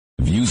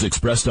views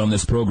expressed on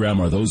this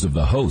program are those of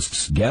the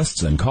hosts,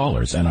 guests, and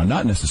callers, and are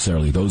not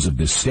necessarily those of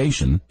this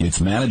station, its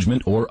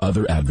management, or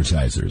other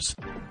advertisers.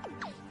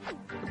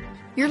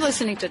 You're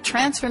listening to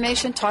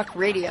Transformation Talk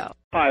Radio.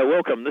 Hi,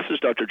 welcome. This is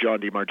Dr.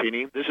 John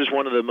DeMartini. This is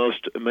one of the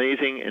most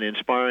amazing and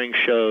inspiring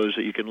shows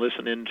that you can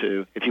listen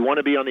into. If you want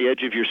to be on the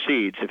edge of your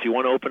seats, if you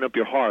want to open up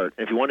your heart,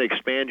 if you want to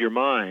expand your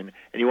mind,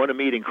 and you want to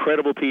meet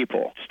incredible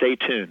people, stay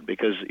tuned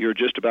because you're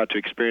just about to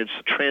experience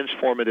a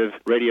transformative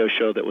radio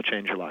show that will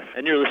change your life.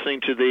 And you're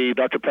listening to the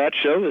Dr. Pat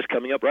Show that's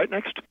coming up right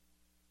next.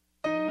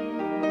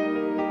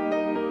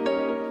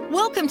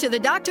 Welcome to the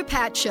Dr.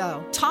 Pat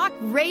Show. Talk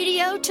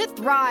radio to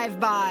thrive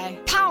by.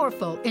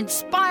 Powerful,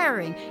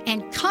 inspiring,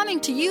 and coming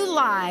to you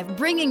live,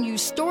 bringing you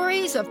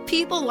stories of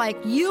people like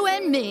you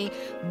and me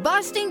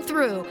busting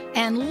through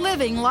and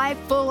living life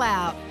full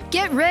out.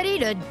 Get ready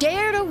to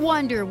dare to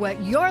wonder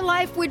what your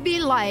life would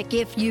be like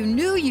if you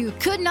knew you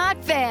could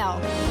not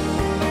fail.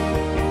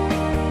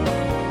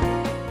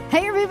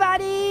 Hey,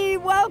 everybody.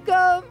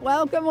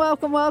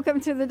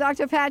 Welcome to the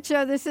Dr. Pat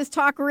Show. This is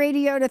Talk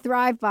Radio to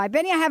Thrive By.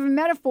 Benny, I have a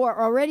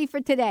metaphor already for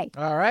today.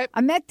 All right.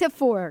 A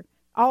metaphor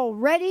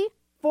already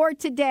for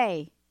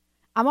today.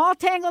 I'm all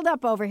tangled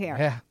up over here.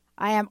 Yeah.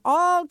 I am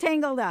all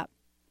tangled up.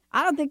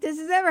 I don't think this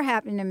has ever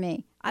happened to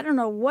me. I don't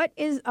know what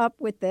is up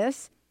with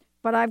this,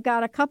 but I've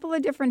got a couple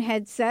of different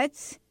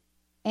headsets,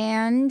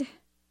 and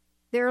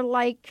they're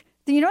like...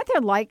 Do you know what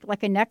they're like?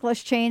 Like a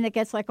necklace chain that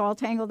gets like all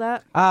tangled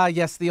up?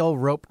 Yes, the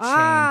old rope chain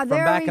from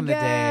back in the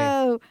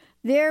day.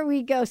 There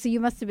we go. So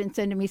you must have been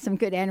sending me some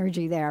good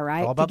energy there,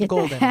 right? All about the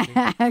gold energy.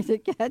 To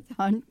get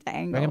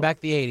untangled. Bringing back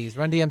the 80s.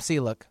 Run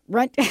DMC look.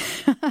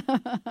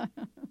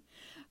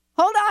 Hold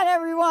on,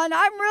 everyone.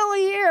 I'm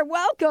really here.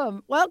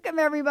 Welcome,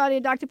 everybody.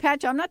 Dr.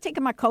 Patch, I'm not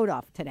taking my coat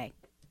off today.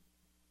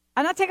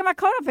 I'm not taking my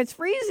coat off. It's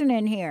freezing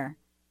in here.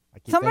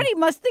 Somebody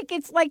must think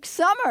it's like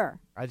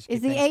summer.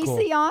 Is the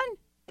AC on?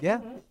 Yeah.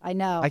 I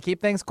know. I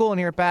keep things cool in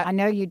here, Pat. I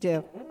know you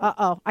do.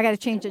 Uh-oh. I got to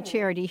change the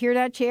chair. Do you hear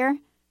that chair?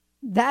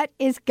 That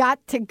is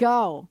got to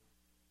go.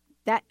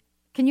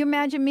 Can you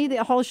imagine me,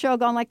 the whole show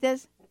going like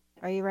this?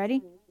 Are you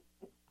ready?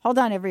 Hold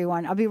on,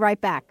 everyone. I'll be right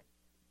back.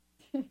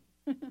 For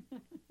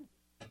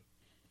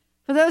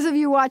those of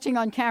you watching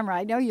on camera,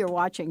 I know you're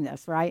watching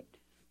this, right?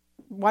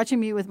 Watching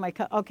me with my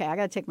coat. Okay, I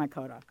got to take my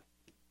coat off.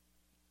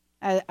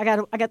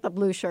 I got the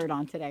blue shirt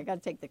on today. I got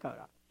to take the coat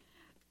off.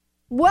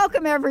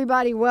 Welcome,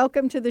 everybody.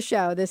 Welcome to the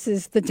show. This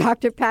is the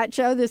Dr. Pat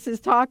Show. This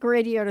is Talk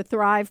Radio to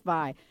Thrive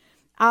By.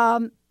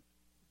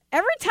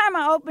 Every time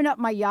I open up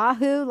my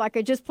Yahoo, like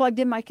I just plugged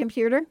in my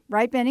computer,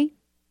 right, Benny?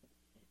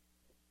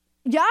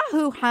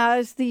 Yahoo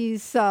has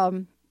these,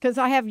 because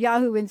I have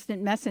Yahoo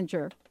Instant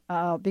Messenger,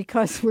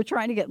 because we're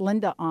trying to get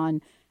Linda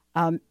on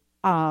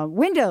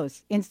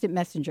Windows Instant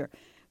Messenger.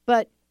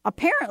 But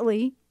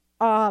apparently,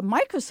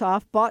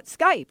 Microsoft bought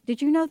Skype.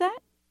 Did you know that?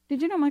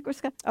 Did you know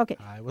Microsoft? Okay.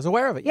 I was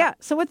aware of it. Yeah.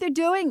 So what they're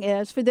doing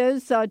is, for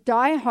those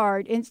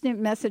diehard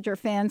Instant Messenger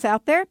fans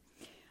out there,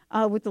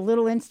 with the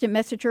little Instant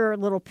Messenger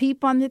little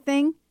peep on the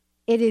thing,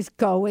 it is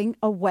going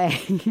away.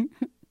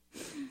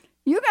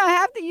 You're going to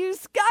have to use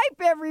Skype,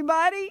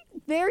 everybody.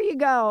 There you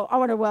go. I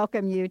want to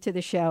welcome you to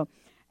the show.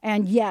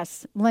 And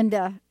yes,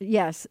 Linda,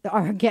 yes,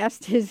 our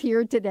guest is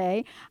here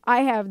today.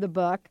 I have the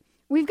book.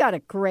 We've got a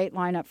great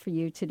lineup for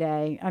you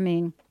today. I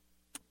mean,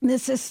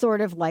 this is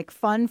sort of like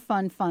fun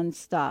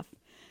stuff.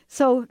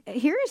 So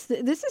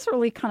this is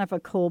really kind of a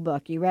cool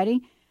book. You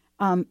ready?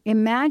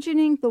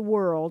 Imagining the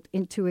world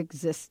into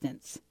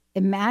existence.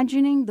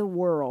 Imagining the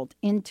world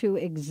into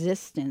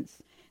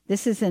existence.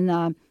 This is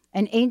an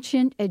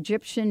ancient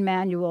Egyptian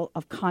manual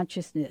of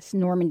consciousness.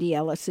 Normandi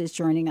Ellis is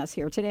joining us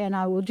here today, and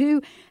I will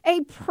do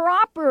a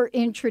proper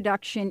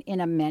introduction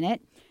in a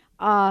minute.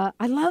 I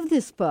love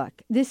this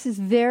book. This is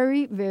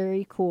very,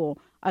 very cool.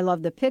 I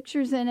love the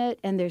pictures in it,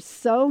 and there's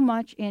so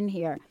much in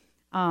here.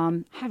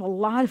 I have a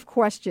lot of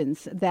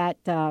questions that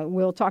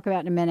we'll talk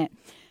about in a minute.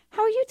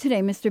 How are you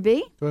today, Mr.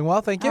 B? Doing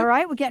well, thank you. All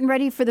right, we're getting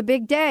ready for the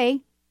big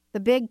day, the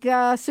big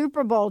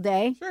Super Bowl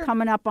day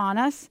coming up on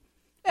us.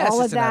 Yeah, all it's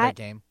of just that. another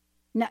game.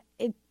 No,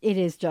 it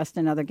is just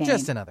another game.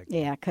 Just another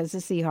game. Yeah, because the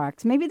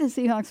Seahawks. Maybe the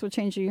Seahawks will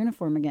change their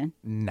uniform again.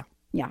 No.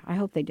 Yeah, I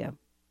hope they do.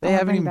 They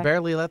haven't even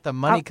barely let the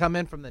money come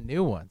in from the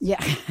new ones.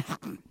 Yeah.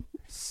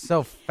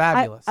 So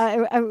fabulous.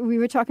 We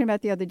were talking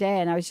about the other day,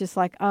 and I was just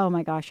like, oh,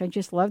 my gosh, I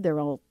just love their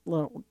little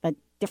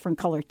different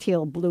color,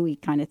 teal, bluey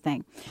kind of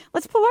thing.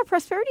 Let's pull our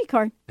prosperity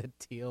card. The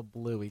teal,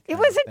 bluey It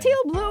was a teal,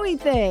 bluey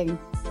thing.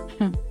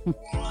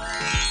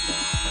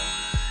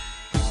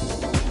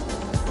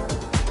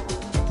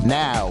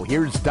 Now,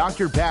 here's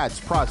Dr. Pat's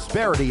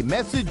prosperity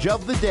message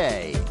of the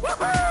day.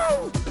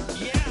 Woo-hoo!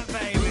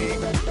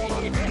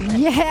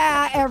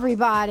 Yeah,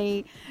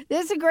 everybody.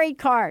 This is a great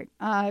card.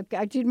 I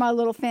did my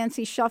little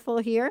fancy shuffle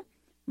here.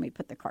 Let me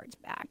put the cards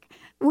back.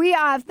 We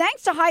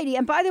thanks to Heidi.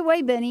 And by the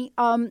way, Benny,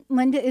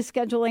 Linda is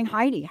scheduling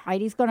Heidi.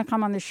 Heidi's going to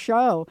come on the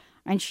show,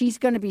 and she's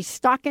going to be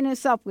stocking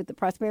us up with the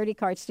prosperity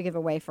cards to give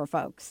away for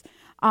folks.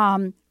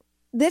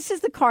 This is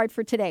the card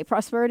for today.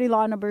 Prosperity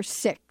law number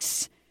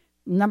 6.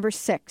 Number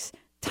 6.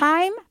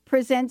 Time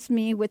presents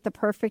me with the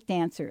perfect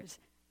answers.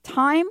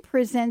 Time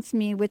presents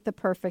me with the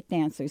perfect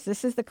answers.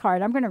 This is the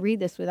card. I'm going to read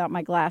this without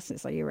my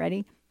glasses. Are you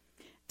ready?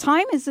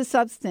 Time is the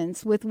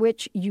substance with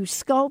which you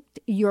sculpt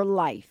your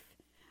life.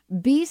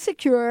 Be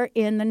secure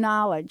in the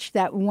knowledge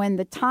that when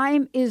the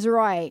time is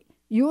right,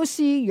 you will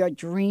see your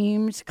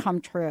dreams come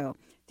true.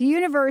 The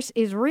universe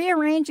is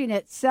rearranging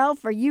itself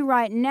for you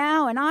right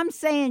now, and I'm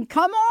saying,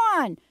 come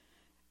on,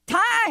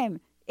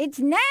 time, it's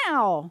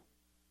now.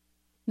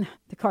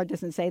 The card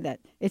doesn't say that.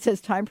 It says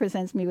time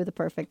presents me with a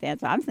perfect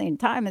answer. I'm saying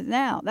time is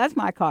now. That's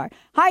my card.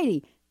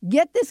 Heidi,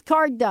 get this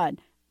card done.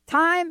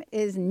 Time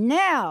is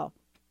now.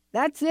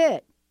 That's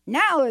it.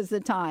 Now is the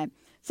time.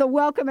 So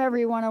welcome,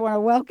 everyone. I want to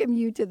welcome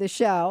you to the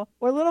show.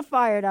 We're a little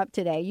fired up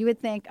today. You would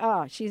think,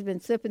 oh, she's been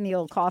sipping the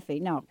old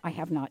coffee. No, I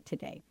have not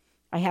today.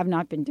 I have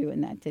not been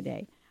doing that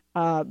today.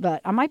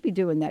 But I might be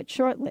doing that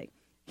shortly.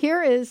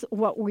 Here is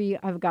what we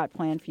have got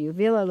planned for you.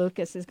 Vila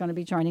Lucas is going to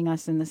be joining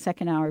us in the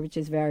second hour, which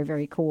is very,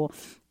 very cool.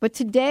 But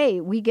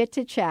today we get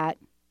to chat.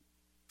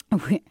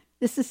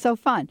 This is so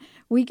fun.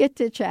 We get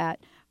to chat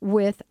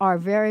with our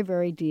very,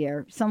 very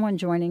dear, someone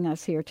joining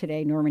us here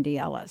today, Normandi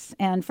Ellis.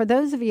 And for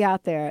those of you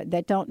out there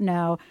that don't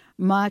know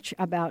much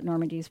about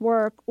Normandi's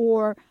work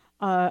or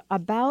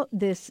about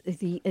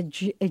the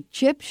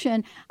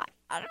Egyptian,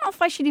 I don't know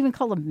if I should even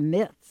call them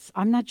myths.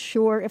 I'm not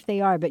sure if they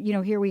are, but,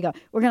 here we go.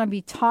 We're going to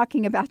be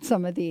talking about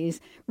some of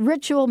these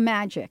ritual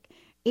magic.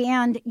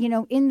 And,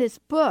 in this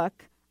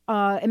book,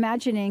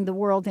 Imagining the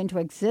World into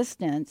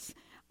Existence,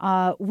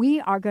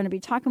 we are going to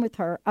be talking with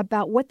her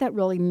about what that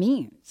really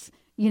means.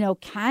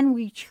 Can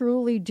we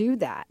truly do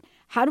that?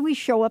 How do we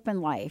show up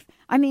in life?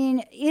 I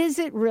mean, is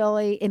it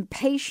really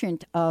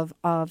impatient of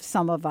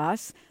some of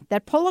us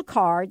that pull a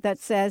card that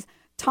says,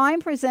 time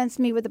presents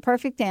me with the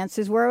perfect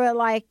answers, where we're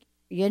like,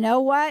 you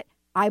know what?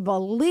 I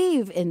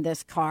believe in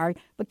this card,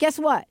 but guess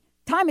what?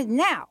 Time is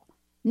now.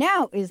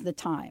 Now is the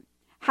time.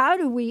 How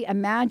do we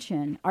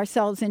imagine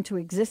ourselves into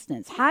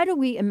existence? How do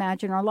we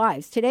imagine our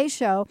lives? Today's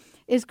show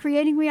is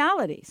creating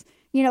realities,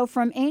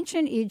 from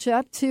ancient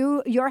Egypt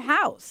to your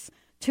house,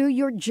 to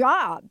your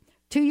job,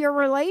 to your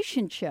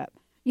relationship,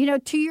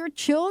 to your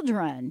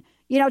children,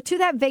 to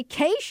that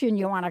vacation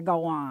you want to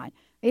go on,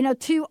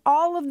 to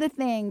all of the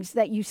things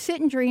that you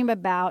sit and dream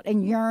about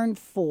and yearn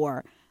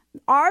for.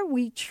 Are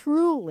we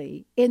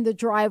truly in the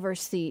driver's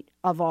seat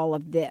of all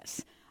of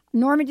this?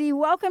 Normandi,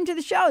 welcome to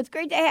the show. It's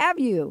great to have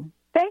you.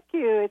 Thank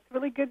you. It's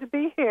really good to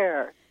be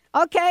here.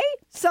 Okay,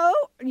 so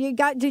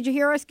did you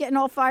hear us getting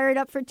all fired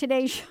up for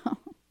today's show?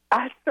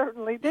 I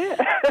certainly did.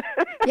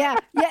 Yeah,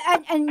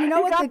 and you know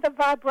you what? Got the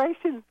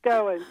vibrations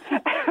going.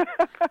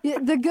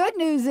 The good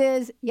news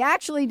is you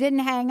actually didn't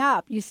hang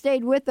up. You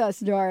stayed with us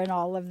during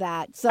all of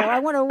that. So I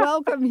want to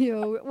welcome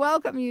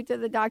you to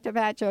the Dr.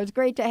 Pat Show. It's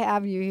great to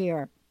have you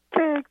here.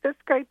 Thanks. It's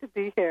great to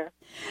be here.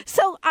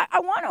 So I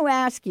want to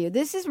ask you,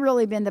 this has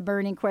really been the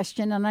burning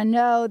question, and I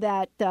know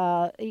that,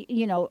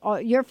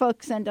 your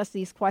folks send us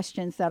these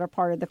questions that are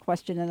part of the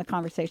question and the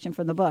conversation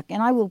from the book,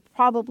 and I will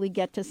probably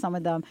get to some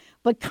of them,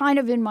 but kind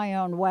of in my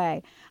own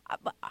way.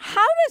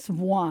 How does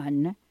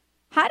one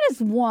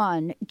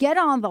get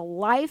on the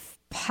life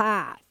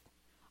path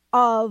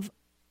of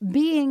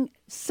being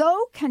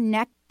so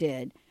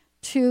connected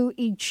to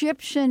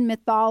Egyptian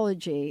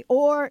mythology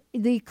or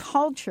the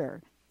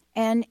culture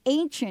and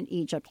ancient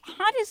Egypt?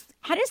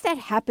 How does that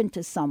happen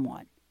to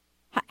someone?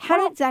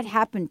 How does that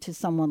happen to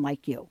someone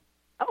like you?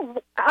 Oh,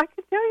 I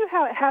can tell you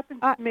how it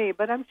happened to me,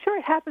 but I'm sure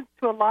it happens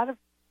to a lot of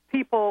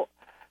people,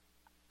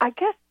 I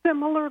guess,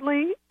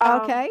 similarly.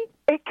 Okay.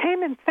 It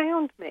came and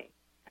found me.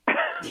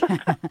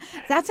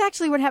 That's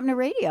actually what happened to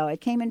radio.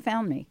 It came and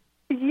found me.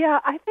 Yeah,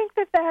 I think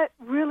that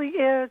really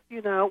is,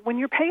 when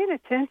you're paying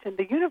attention,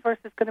 the universe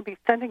is going to be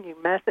sending you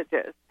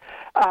messages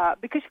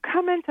because you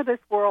come into this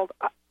world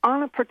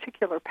on a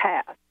particular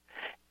path.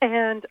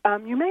 And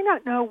you may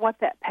not know what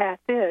that path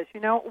is.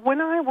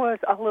 When I was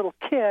a little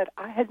kid,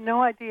 I had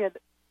no idea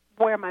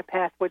where my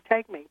path would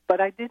take me.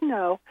 But I did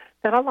know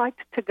that I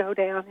liked to go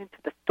down into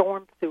the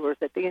storm sewers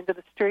at the end of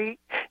the street,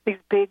 these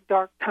big,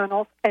 dark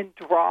tunnels, and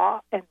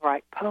draw and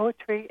write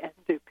poetry and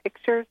do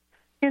pictures.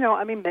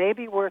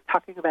 Maybe we're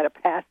talking about a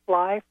past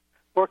life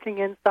working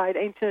inside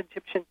ancient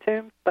Egyptian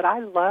tombs, but I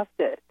loved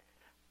it.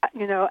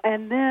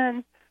 And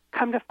then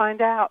come to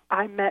find out,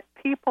 I met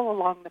people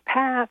along the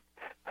path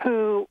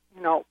who,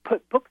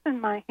 put books in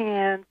my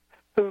hands,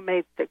 who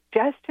made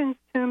suggestions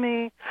to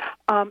me.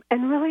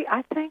 And really,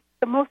 I think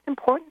the most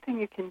important thing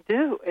you can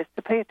do is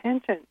to pay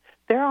attention.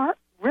 There are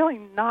really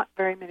not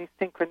very many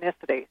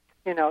synchronicities.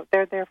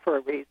 They're there for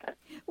a reason.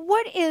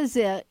 What is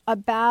it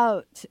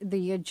about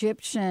the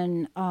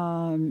Egyptian,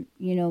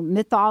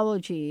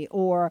 mythology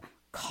or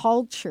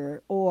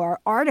culture or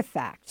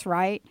artifacts,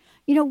 right?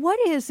 What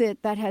is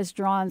it that has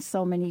drawn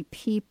so many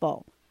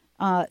people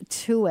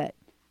to it?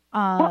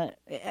 I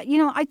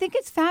think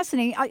it's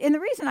fascinating. And the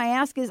reason I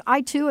ask is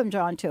I, too, am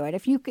drawn to it.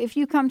 If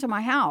you come to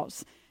my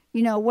house,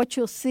 what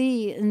you'll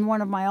see in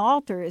one of my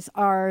altars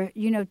are,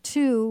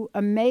 two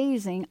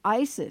amazing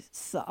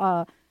Isis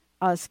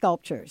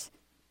sculptures.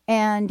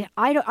 And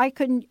I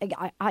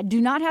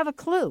do not have a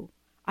clue.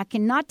 I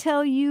cannot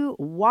tell you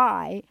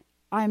why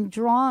I'm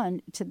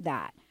drawn to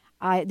that.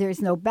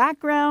 There's no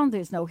background.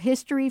 There's no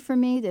history for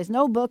me. There's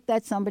no book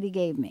that somebody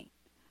gave me,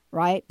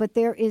 right? But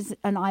there is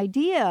an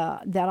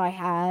idea that I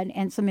had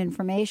and some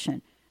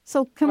information.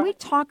 So can we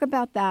talk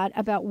about that,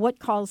 about what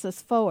calls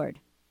us forward?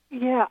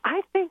 Yeah,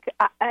 I think,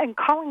 and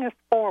calling us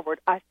forward,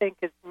 I think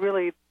is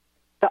really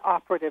the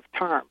operative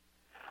term.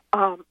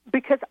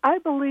 Because I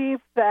believe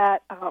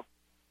that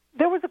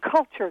there was a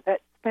culture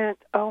that spent,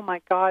 oh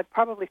my God,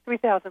 probably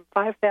 3,000,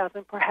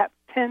 5,000, perhaps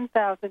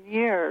 10,000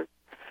 years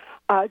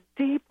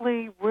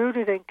deeply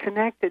rooted and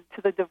connected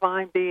to the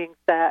divine beings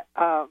that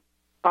are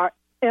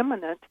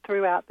immanent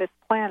throughout this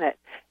planet.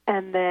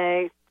 And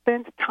they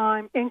spent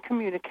time in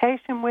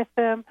communication with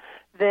them.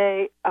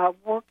 They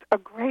worked a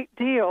great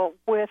deal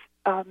with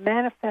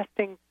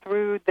manifesting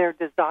through their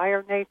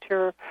desire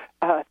nature,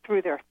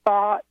 through their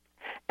thoughts.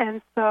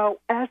 And so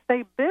as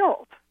they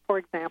built, for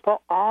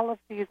example, all of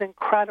these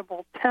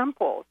incredible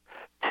temples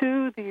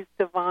to these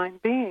divine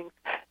beings,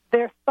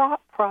 their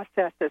thought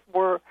processes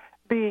were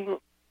being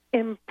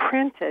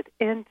imprinted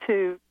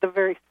into the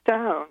very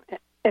stone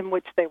in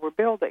which they were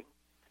building.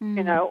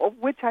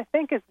 Which I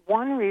think is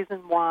one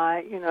reason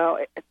why,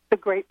 the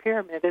Great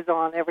Pyramid is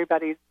on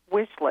everybody's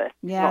wish list.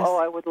 Yes.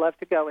 I would love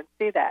to go and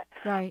see that.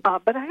 Right.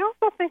 But I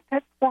also think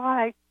that's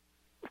why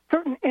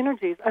certain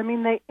energies,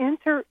 they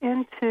enter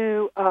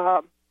into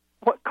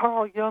what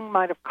Carl Jung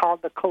might have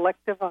called the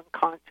collective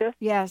unconscious.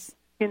 Yes.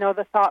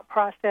 The thought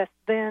process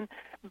then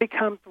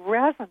becomes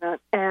resonant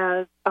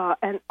as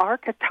an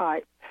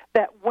archetype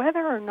that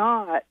whether or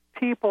not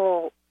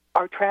people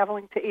are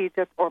traveling to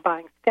Egypt or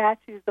buying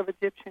statues of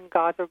Egyptian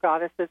gods or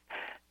goddesses,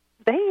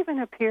 they even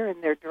appear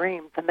in their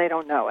dreams and they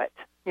don't know it.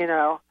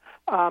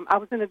 I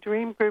was in a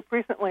dream group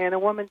recently and a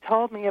woman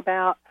told me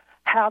about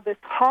how this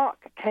hawk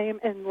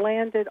came and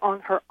landed on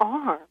her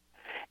arm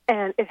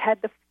and it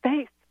had the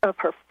face of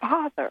her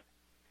father.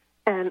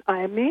 And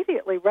I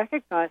immediately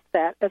recognized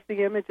that as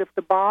the image of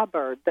the ba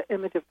bird, the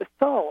image of the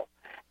soul.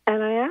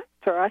 And I asked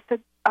her, I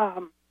said,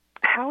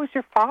 how is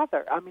your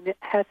father?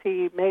 Has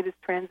he made his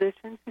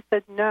transition? She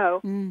said,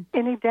 no,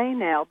 any day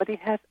now, but he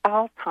has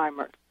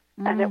Alzheimer's.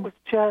 And it was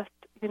just,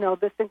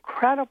 this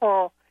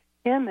incredible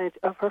image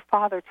of her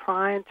father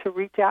trying to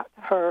reach out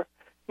to her,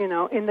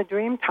 in the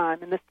dream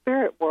time, in the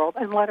spirit world,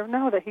 and let her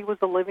know that he was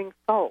a living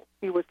soul.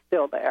 He was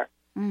still there.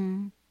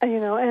 And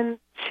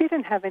she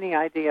didn't have any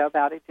idea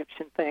about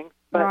Egyptian things,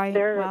 but it was,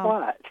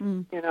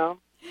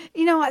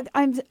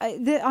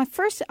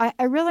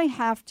 I really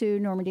have to,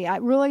 Normandi, I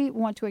really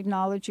want to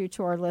acknowledge you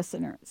to our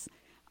listeners.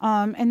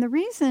 And the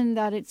reason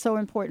that it's so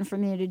important for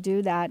me to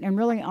do that and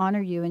really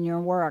honor you in your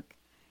work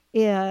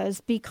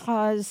is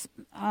because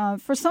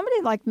for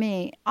somebody like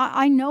me,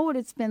 I know what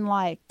it's been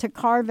like to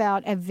carve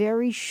out a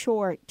very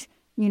short,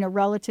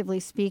 relatively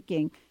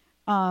speaking,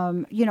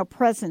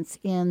 presence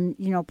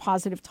in,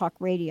 Positive Talk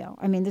Radio.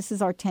 This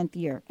is our 10th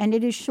year, and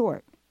it is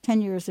short.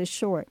 10 years is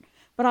short.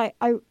 But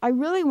I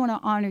really want to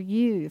honor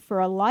you for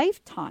a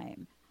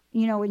lifetime,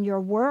 in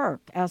your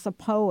work as a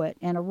poet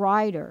and a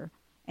writer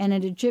and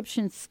an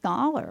Egyptian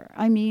scholar.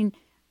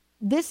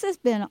 This has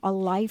been a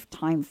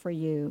lifetime for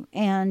you.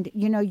 And,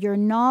 your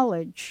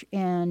knowledge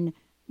and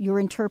your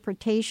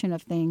interpretation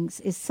of things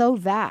is so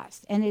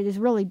vast, and it is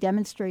really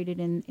demonstrated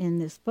in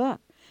this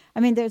book.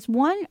 There's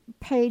one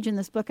page in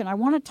this book, and I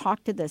want to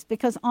talk to this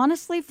because,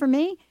 honestly, for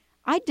me,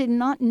 I did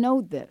not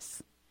know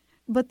this.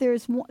 But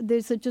there's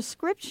a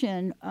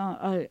description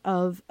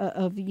of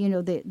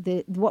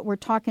what we're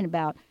talking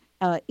about,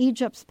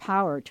 Egypt's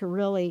power to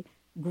really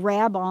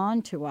grab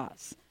on to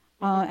us.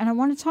 And I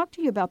want to talk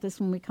to you about this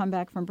when we come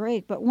back from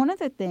break. But one of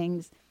the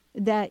things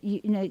that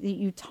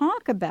you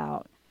talk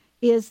about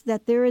is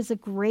that there is a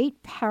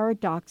great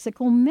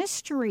paradoxical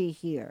mystery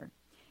here.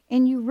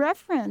 And you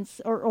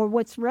reference, or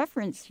what's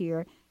referenced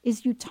here,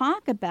 is you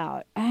talk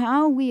about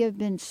how we have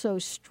been so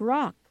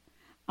struck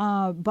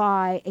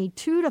by a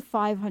 200 to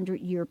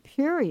 500 year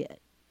period,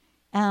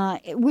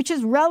 which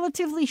is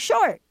relatively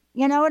short.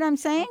 You know what I'm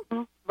saying?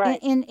 Right.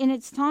 In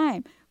its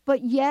time.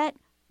 But yet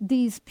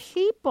these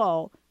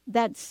people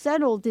that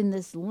settled in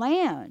this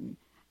land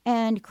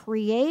and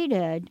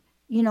created,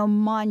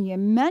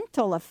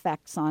 monumental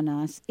effects on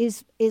us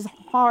is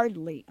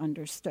hardly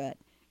understood.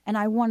 And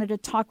I wanted to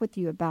talk with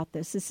you about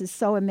this. This is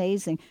so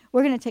amazing.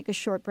 We're going to take a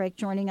short break.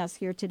 Joining us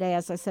here today,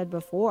 as I said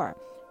before,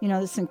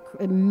 this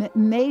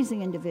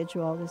amazing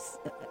individual, this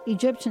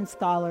Egyptian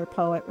scholar,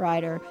 poet,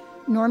 writer,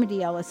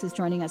 Normandi Ellis is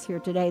joining us here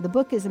today. The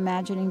book is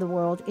Imagining the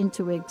World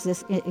into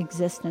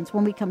Existence.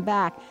 When we come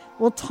back,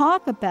 we'll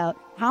talk about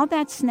how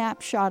that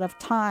snapshot of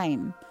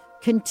time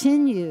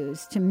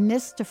continues to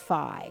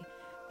mystify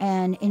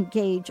and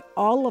engage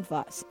all of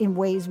us in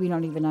ways we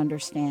don't even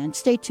understand.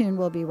 Stay tuned.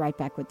 We'll be right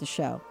back with the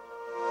show.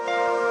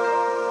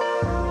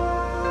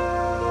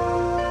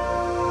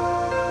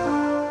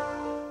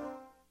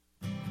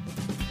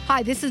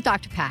 Hi, this is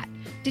Dr. Pat.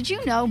 Did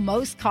you know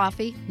most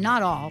coffee,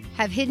 not all,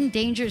 have hidden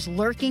dangers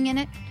lurking in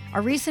it?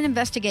 A recent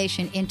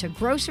investigation into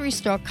grocery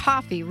store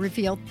coffee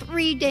revealed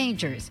 3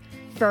 dangers.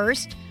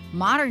 First,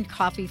 modern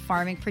coffee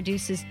farming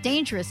produces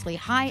dangerously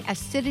high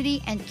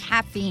acidity and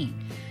caffeine.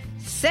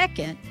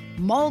 Second,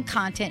 mold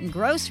content in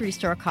grocery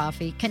store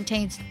coffee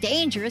contains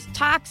dangerous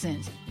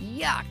toxins.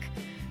 Yuck.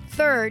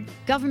 Third,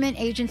 government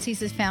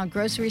agencies have found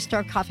grocery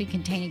store coffee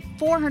containing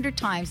 400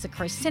 times the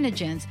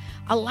carcinogens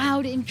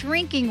allowed in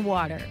drinking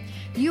water.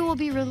 You will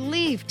be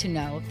relieved to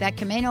know that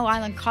Camano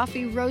Island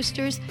Coffee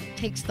Roasters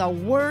takes the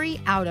worry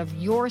out of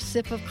your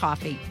sip of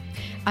coffee.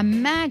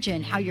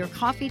 Imagine how your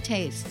coffee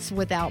tastes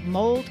without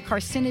mold,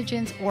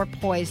 carcinogens, or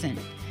poison.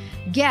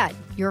 Get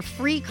your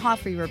free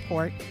coffee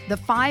report, The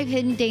 5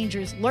 Hidden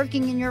Dangers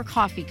Lurking in Your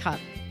Coffee Cup.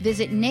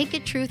 Visit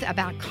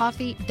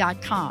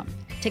nakedtruthaboutcoffee.com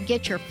to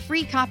get your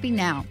free copy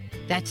now.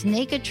 That's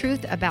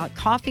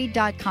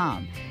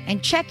nakedtruthaboutcoffee.com.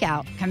 And check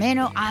out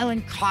Camano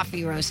Island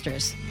Coffee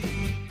Roasters.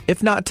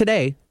 If not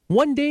today,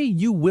 one day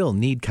you will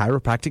need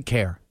chiropractic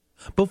care.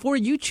 Before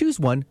you choose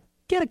one,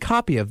 get a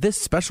copy of this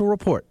special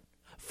report.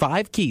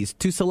 5 keys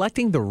to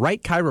selecting the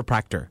right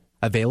chiropractor.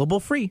 Available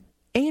free,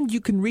 and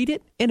you can read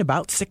it in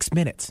about 6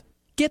 minutes.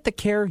 Get the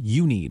care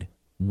you need,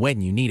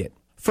 when you need it,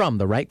 from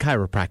the right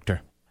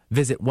chiropractor.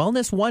 Visit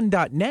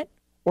wellness1.net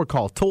or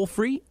call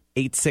toll-free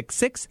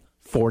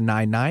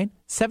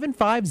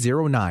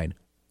 866-499-7509.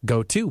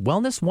 Go to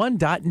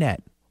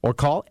wellness1.net or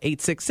call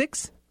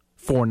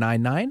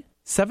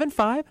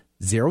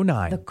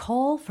 866-499-7509. The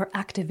call for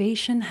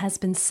activation has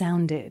been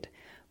sounded.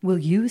 Will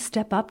you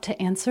step up to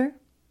answer?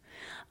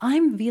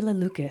 I'm Vila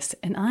Lucas,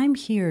 and I'm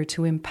here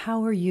to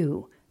empower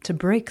you to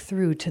break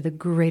through to the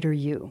greater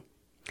you.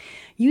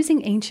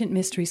 Using ancient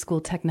mystery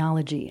school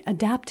technology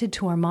adapted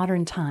to our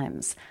modern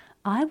times,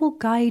 I will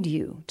guide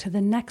you to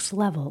the next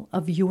level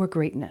of your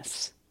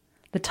greatness.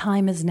 The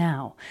time is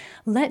now.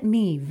 Let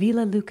me,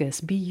 Vila Lucas,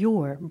 be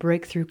your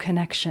breakthrough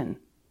connection.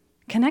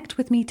 Connect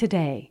with me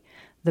today,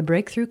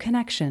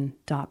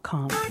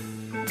 thebreakthroughconnection.com.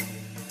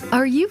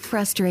 Are you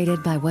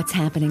frustrated by what's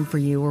happening for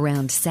you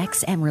around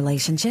sex and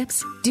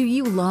relationships? Do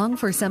you long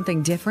for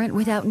something different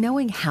without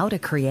knowing how to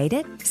create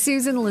it?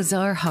 Susan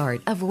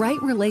Lazar-Hart of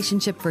Right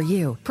Relationship for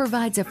You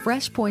provides a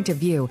fresh point of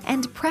view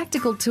and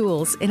practical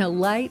tools in a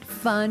light,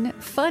 fun,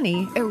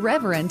 funny,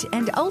 irreverent,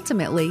 and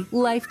ultimately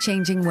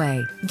life-changing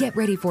way. Get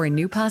ready for a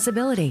new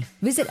possibility.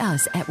 Visit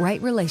us at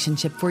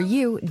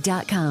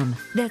rightrelationshipforyou.com.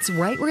 That's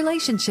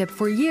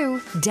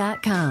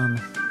rightrelationshipforyou.com.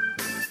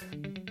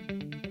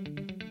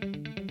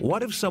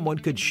 What if someone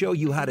could show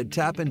you how to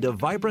tap into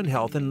vibrant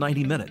health in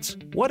 90 minutes?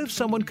 What if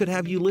someone could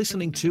have you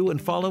listening to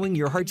and following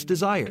your heart's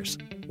desires?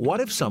 What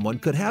if someone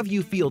could have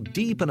you feel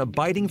deep and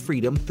abiding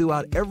freedom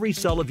throughout every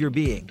cell of your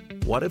being?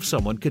 What if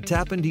someone could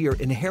tap into your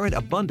inherent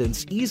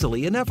abundance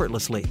easily and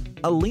effortlessly?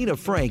 Alina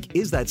Frank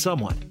is that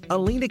someone.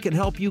 Alina can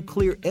help you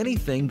clear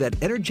anything that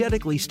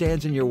energetically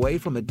stands in your way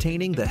from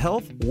attaining the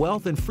health,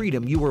 wealth, and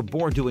freedom you were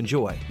born to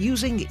enjoy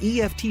using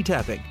EFT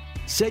tapping.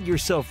 Set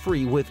yourself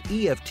free with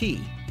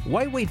EFT.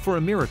 Why wait for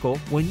a miracle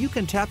when you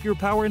can tap your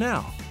power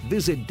now?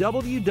 Visit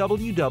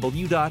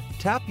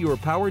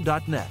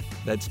www.tapyourpower.net.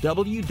 That's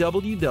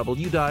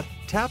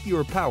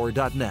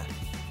www.tapyourpower.net.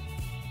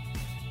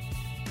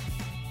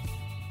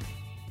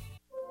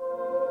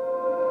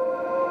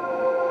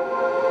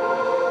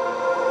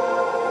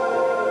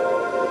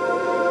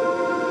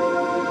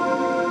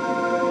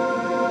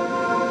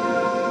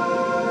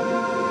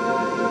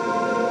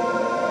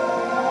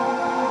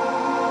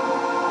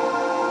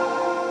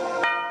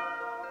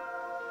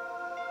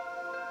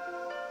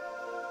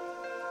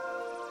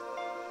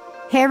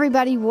 Hey,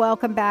 everybody,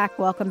 welcome back.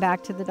 Welcome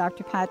back to the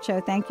Dr. Pat Show.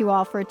 Thank you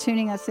all for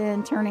tuning us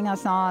in, turning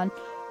us on.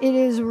 It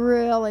is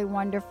really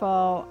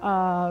wonderful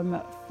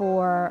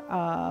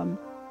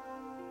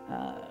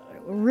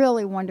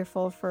really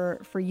wonderful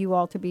for you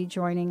all to be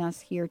joining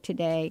us here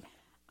today.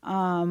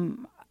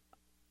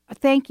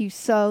 Thank you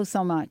so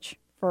much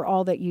for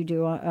all that you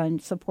do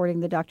and supporting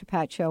the Dr.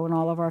 Pat Show and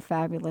all of our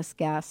fabulous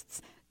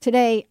guests.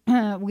 Today,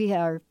 we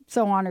are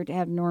so honored to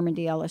have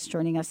Normandi Ellis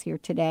joining us here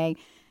today.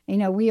 You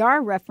know, we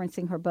are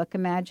referencing her book,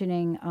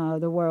 Imagining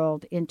the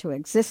World into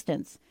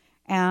Existence.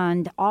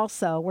 And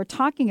also, we're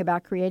talking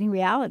about creating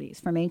realities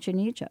from ancient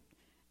Egypt,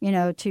 you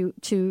know,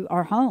 to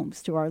our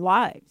homes, to our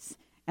lives,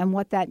 and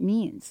what that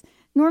means.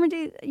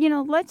 Normandi, you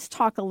know, let's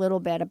talk a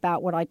little bit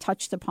about what I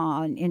touched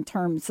upon in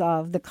terms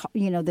of the,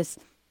 you know, this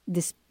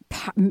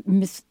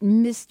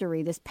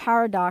mystery, this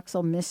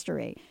paradoxical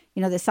mystery.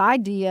 You know, this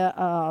idea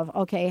of,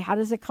 okay, how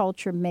does a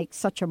culture make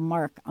such a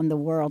mark on the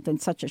world in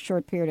such a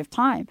short period of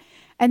time?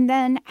 And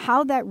then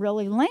how that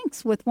really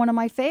links with one of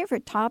my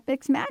favorite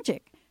topics,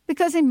 magic.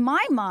 Because in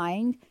my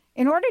mind,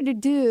 in order to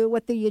do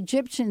what the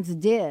Egyptians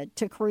did,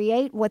 to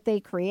create what they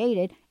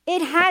created,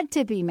 it had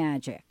to be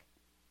magic.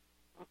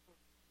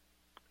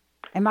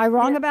 Am I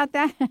wrong about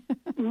that?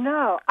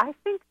 No, I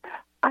think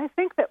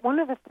that one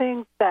of the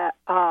things that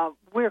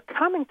we're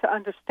coming to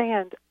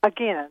understand,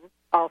 again,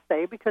 I'll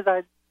say, because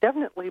I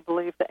definitely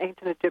believe the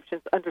ancient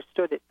Egyptians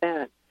understood it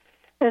then,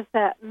 is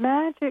that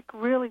magic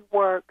really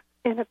works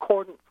in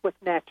accordance with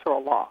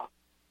natural law.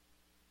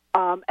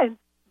 And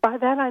by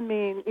that I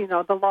mean, you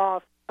know, the law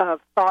of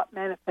thought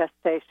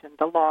manifestation,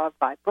 the law of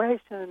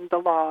vibration, the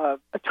law of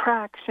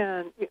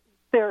attraction.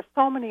 There are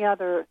so many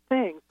other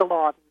things, the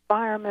law of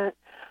environment.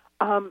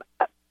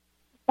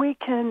 we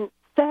can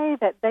say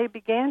that they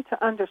began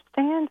to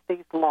understand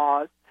these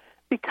laws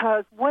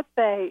because what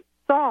they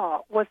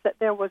saw was that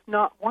there was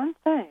not one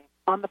thing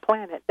on the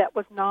planet that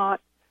was not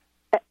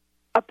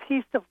a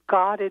piece of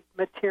godded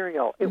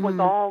material. It was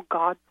all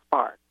God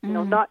spark,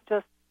 not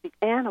just the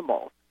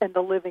animals and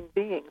the living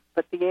beings,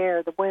 but the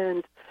air, the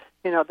wind,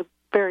 the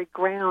very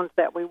grounds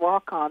that we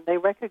walk on. They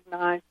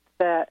recognized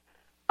that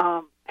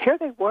here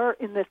they were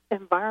in this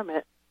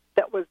environment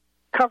that was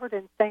covered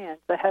in sand,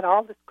 that had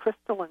all this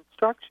crystalline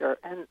structure.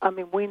 And,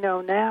 we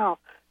know now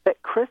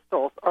that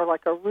crystals are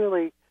like a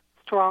really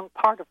strong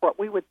part of what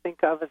we would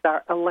think of as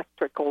our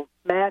electrical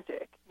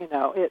magic.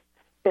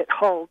 It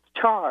holds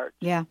charge.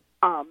 Yeah.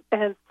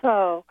 And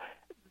so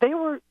they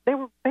were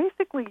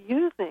basically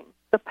using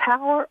the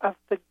power of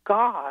the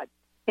God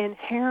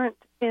inherent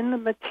in the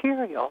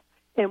material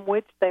in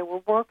which they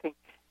were working.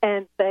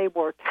 And they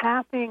were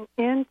tapping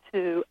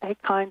into a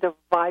kind of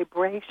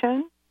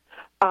vibration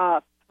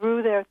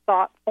through their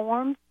thought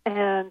forms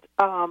and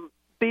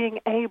being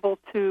able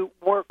to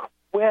work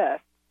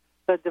with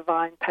the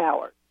divine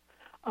powers.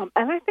 And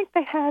I think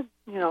they had,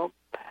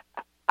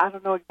 I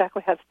don't know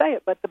exactly how to say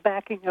it, but the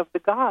backing of the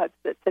gods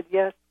that said,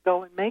 yes,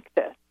 go and make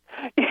this,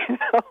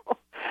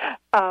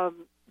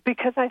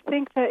 because I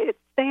think that it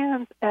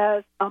stands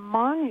as a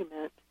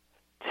monument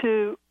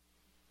to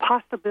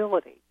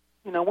possibility.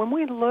 When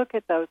we look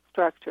at those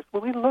structures,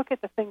 when we look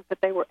at the things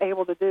that they were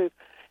able to do,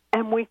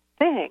 and we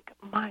think,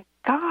 my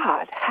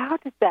God, how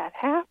did that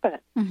happen?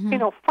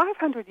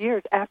 500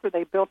 years after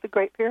they built the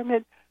Great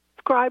Pyramid,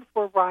 scribes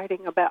were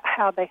writing about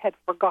how they had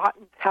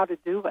forgotten how to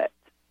do it.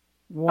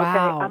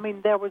 Wow. Okay?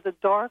 There was a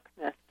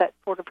darkness that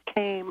sort of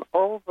came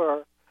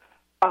over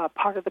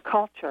part of the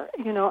culture,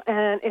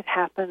 and it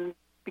happened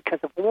because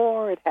of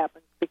war. It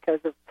happens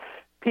because of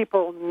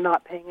people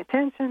not paying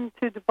attention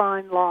to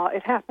divine law.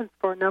 It happens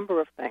for a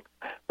number of things.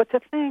 But to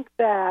think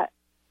that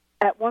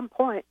at one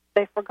point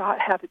they forgot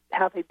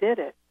how they did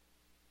it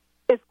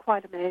is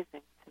quite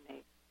amazing to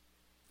me.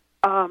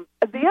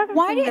 The other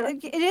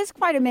it is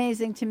quite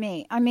amazing to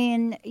me.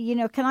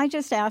 Can I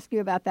just ask you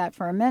about that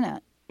for a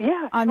minute?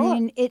 Yeah,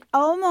 sure. It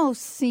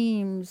almost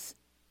seems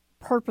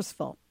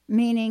purposeful,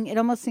 meaning it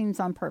almost seems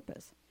on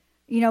purpose.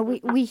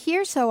 We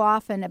hear so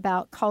often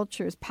about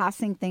cultures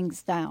passing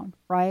things down,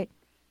 right?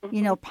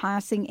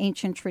 Passing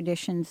ancient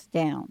traditions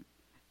down.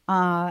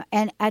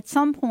 And at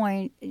some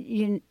point,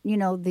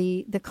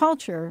 the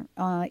culture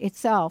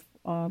itself,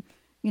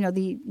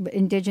 the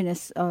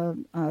indigenous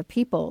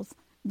peoples,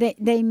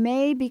 they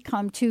may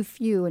become too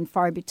few and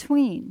far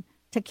between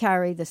to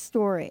carry the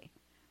story.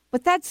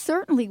 But that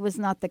certainly was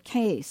not the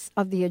case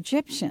of the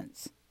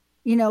Egyptians.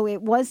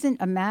 It wasn't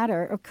a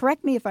matter, or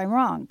correct me if I'm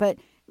wrong, but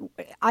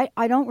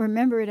I don't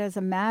remember it as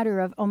a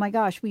matter of, oh my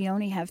gosh, we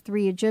only have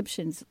 3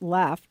 Egyptians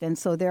left, and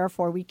so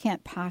therefore we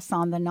can't pass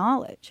on the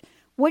knowledge.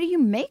 What do you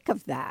make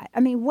of that?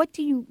 What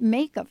do you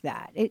make of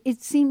that?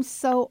 It seems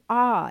so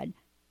odd.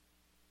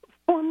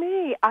 For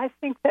me, I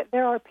think that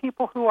there are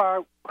people who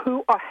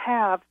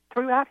have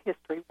throughout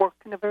history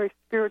worked in a very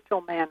spiritual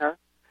manner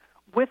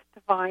with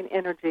divine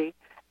energy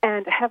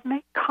and have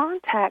made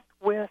contact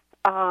with,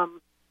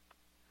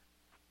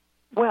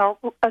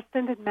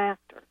 ascended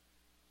masters.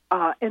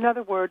 In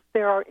other words,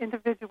 there are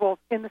individuals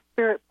in the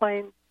spirit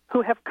plane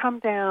who have come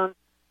down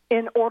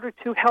in order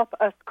to help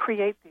us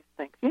create these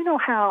things. You know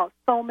how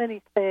so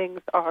many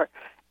things are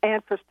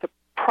answers to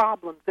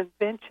problems,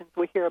 inventions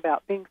we hear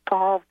about being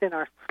solved in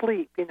our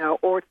sleep,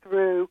 or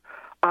through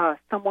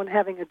someone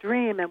having a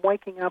dream and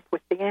waking up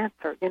with the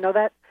answer.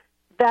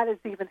 That has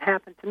even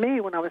happened to me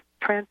when I was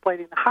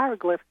translating the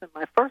hieroglyphs in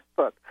my first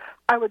book.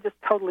 I would just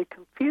totally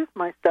confuse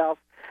myself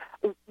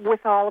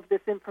with all of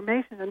this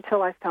information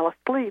until I fell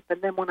asleep.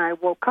 And then when I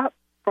woke up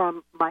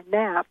from my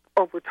nap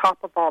over top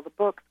of all the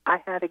books,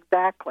 I had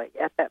exactly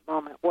at that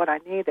moment what I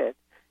needed.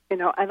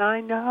 And I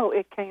know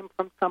it came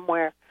from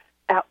somewhere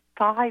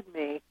outside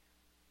me,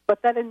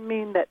 but that didn't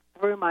mean that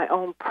through my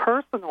own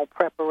personal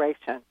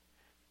preparation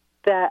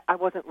that I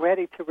wasn't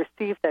ready to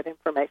receive that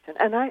information.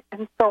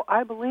 And so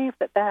I believe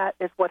that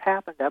is what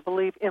happened. I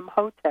believe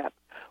Imhotep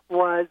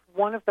was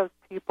one of those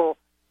people,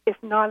 if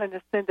not an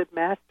ascended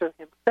master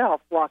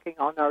himself walking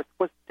on earth,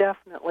 was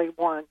definitely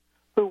one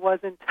who was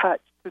in touch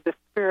through the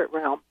spirit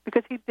realm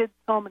because he did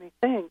so many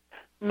things,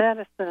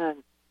 medicine,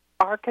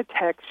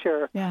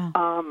 architecture. Yeah.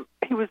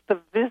 He was the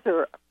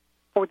vizier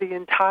for the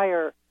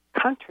entire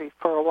country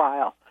for a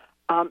while.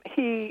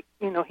 He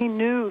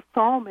knew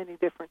so many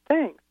different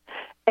things.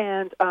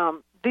 And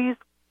these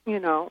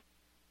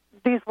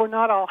were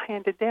not all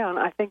handed down.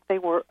 I think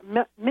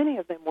many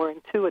of them were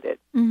intuited.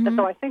 Mm-hmm. And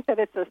so I think that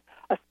it's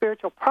a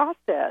spiritual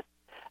process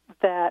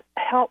that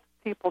helps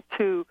people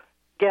to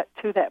get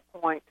to that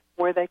point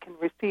where they can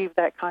receive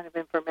that kind of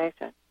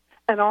information.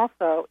 And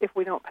also, if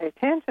we don't pay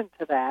attention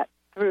to that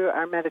through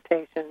our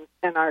meditations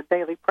and our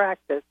daily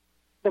practice,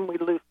 then we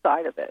lose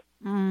sight of it.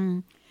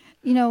 Mm.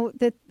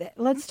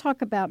 Let's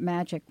talk about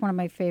magic, one of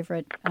my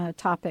favorite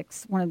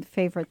topics, one of the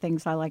favorite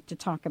things I like to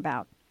talk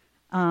about.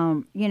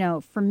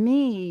 For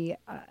me,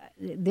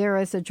 there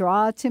is a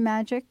draw to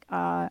magic.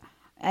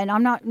 and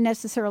I'm not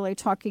necessarily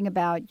talking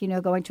about,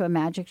 going to a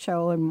magic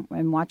show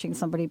and watching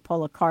somebody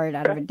pull a card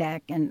out of a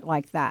deck and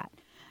like that.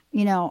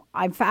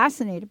 I'm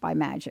fascinated by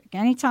magic.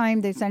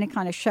 Anytime there's any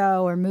kind of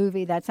show or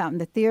movie that's out in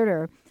the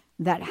theater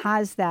that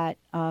has that,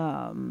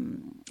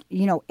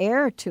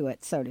 air to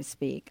it, so to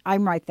speak,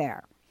 I'm right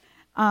there.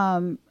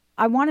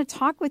 I want to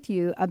talk with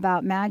you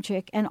about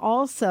magic, and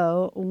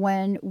also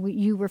when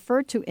you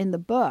refer to in the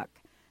book,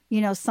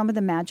 some of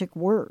the magic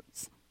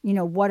words.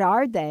 What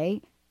are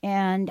they,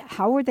 and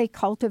how are they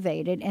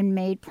cultivated and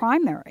made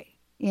primary,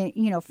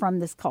 from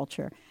this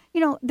culture?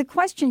 The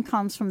question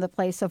comes from the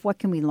place of what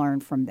can we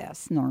learn from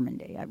this,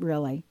 Normandi?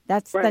 Really,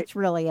 that's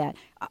really it.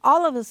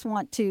 All of us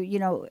want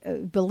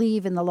to,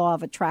 believe in the law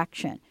of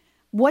attraction.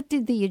 What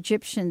did the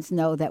Egyptians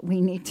know that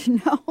we need to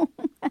know?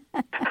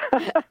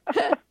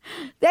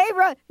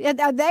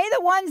 Are they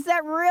the ones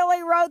that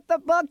really wrote the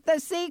book, The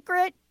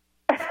Secret?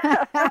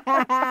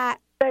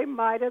 They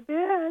might have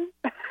been.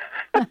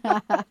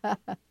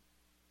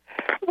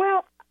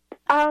 Well,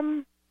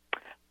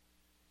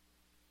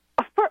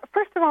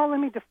 first of all, let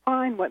me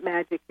define what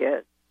magic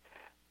is.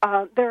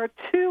 There are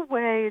two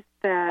ways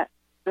that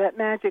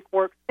magic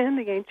works in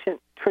the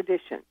ancient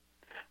tradition.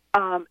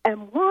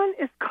 And one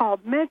is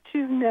called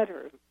metu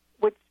neter,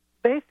 which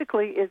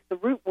basically is the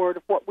root word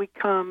of what we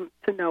come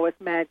to know as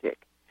magic.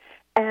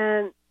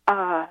 And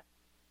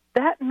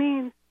that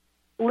means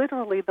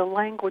literally the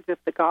language of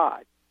the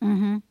gods.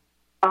 Mm-hmm.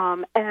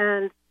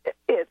 And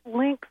it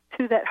links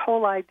to that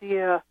whole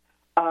idea,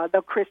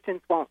 though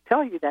Christians won't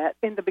tell you that,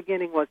 in the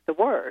beginning was the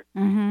word.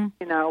 Mm-hmm.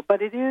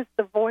 But it is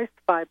the voice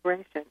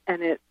vibration,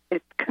 and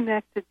it's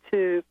connected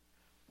to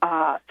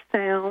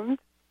sound,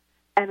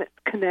 and it's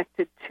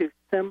connected to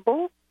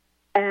symbols,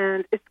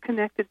 and it's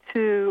connected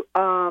to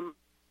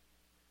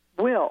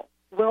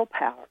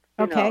willpower.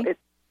 Okay.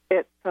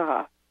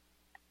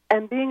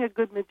 And being a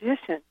good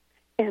magician,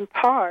 in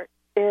part,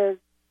 is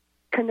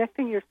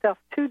connecting yourself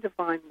to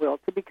divine will,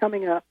 to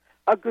becoming a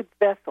good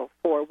vessel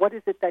for what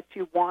is it that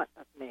you want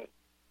of me.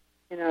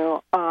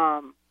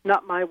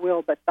 Not my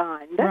will, but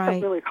thine. That's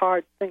a really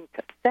hard thing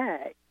to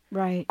say.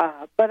 Right.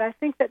 But I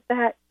think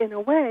that, in a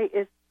way,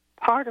 is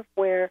part of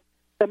where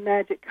the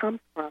magic comes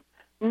from.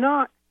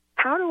 Not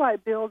how do I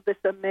build this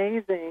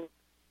amazing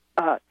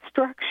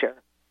structure,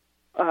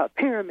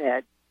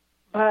 pyramid,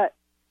 but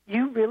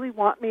you really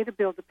want me to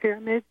build a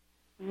pyramid?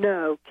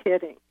 No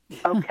kidding.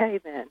 Okay,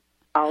 then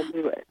I'll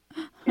do it.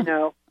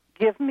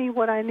 Give me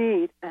what I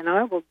need, and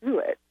I will do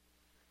it.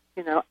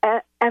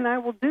 And I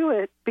will do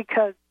it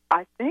because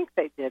I think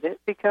they did it,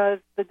 because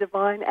the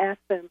divine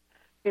asked them,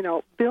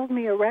 build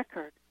me a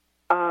record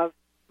of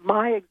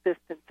my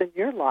existence in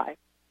your life,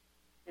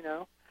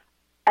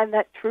 and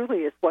that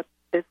truly is what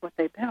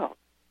they built.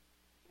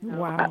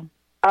 Wow.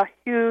 A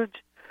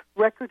huge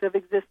record of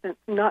existence,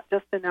 not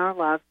just in our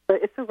lives,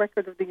 but it's a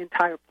record of the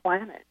entire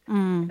planet,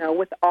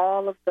 with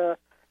all of the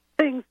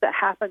things that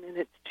happen in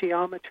its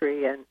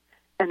geometry and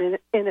in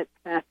its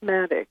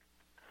mathematics.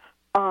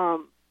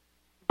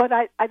 But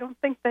I don't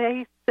think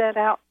they set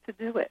out to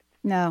do it.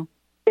 No.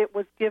 It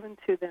was given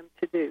to them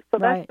to do. So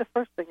that's the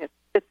first thing.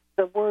 It's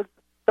the words,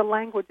 the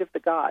language of the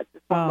gods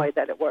is one way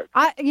that it works.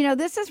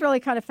 This is really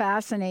kind of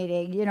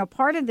fascinating.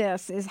 Part of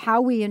this is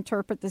how we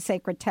interpret the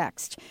sacred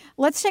text.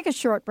 Let's take a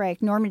short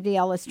break. Normandi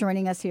Ellis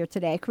joining us here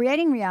today.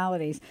 Creating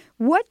Realities.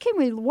 What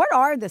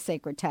are the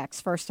sacred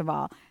texts, first of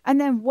all? And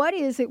then what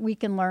is it we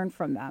can learn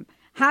from them?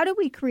 How do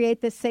we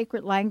create this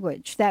sacred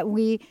language that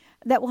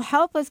will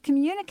help us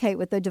communicate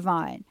with the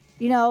divine?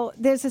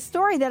 There's a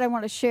story that I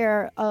want to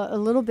share a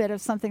little bit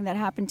of something that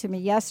happened to me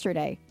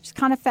yesterday. It's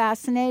kind of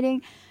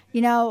fascinating.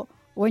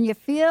 When you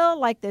feel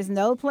like there's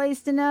no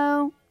place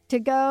to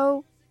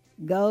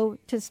go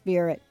to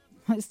Spirit.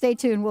 Stay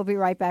tuned. We'll be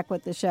right back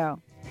with the show.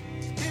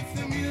 If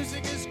the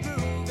music is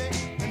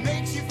groovy and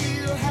makes you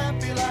feel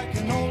happy like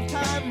an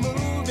old-time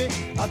movie,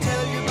 I'll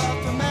tell you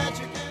about the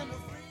magic and the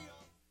free.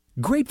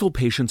 Grateful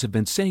patients have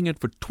been saying it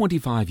for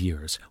 25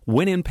 years.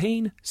 When in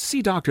pain,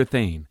 see Dr.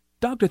 Thane.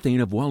 Dr.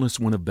 Thane of Wellness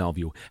One of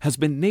Bellevue has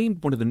been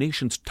named one of the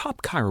nation's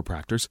top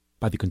chiropractors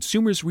by the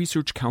Consumers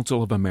Research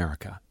Council of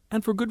America,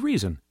 and for good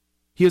reason.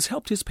 He has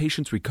helped his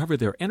patients recover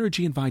their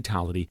energy and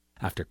vitality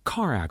after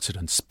car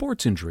accidents,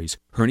 sports injuries,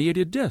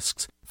 herniated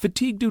discs,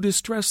 fatigue due to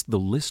stress, the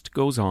list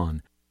goes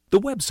on. The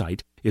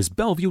website is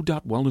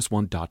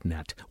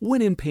bellevue.wellness1.net.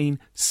 When in pain,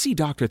 see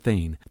Dr.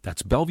 Thane.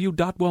 That's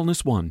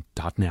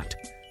bellevue.wellness1.net.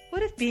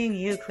 What if being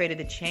you created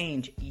the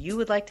change you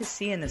would like to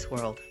see in this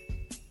world?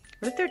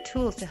 What if there are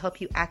tools to help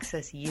you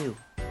access you?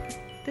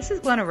 This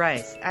is Glenna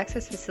Rice,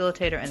 Access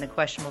Facilitator and the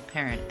Questionable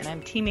Parent, and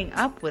I'm teaming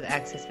up with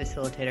Access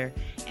Facilitator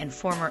and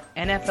former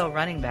NFL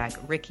running back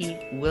Ricky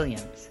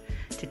Williams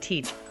to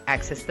teach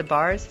Access the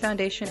Bars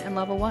Foundation and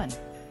Level 1.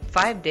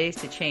 5 days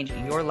to change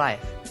your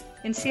life.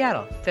 In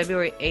Seattle,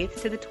 February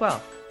 8th to the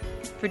 12th.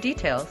 For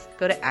details,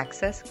 go to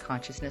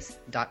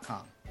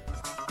accessconsciousness.com.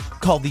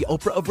 Called the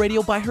Oprah of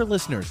radio by her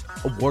listeners,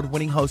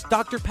 award-winning host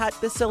Dr. Pat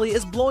Baccili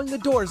is blowing the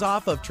doors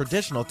off of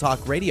traditional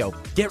talk radio.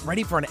 Get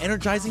ready for an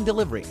energizing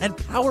delivery and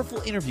powerful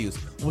interviews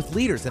with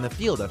leaders in the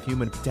field of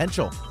human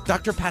potential.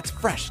 Dr. Pat's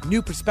fresh,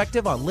 new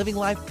perspective on living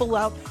life full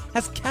out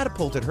has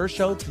catapulted her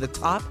show to the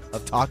top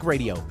of talk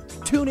radio.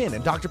 Tune in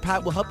and Dr.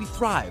 Pat will help you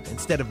thrive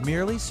instead of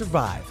merely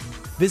survive.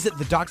 Visit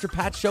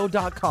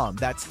thedrpatshow.com.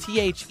 That's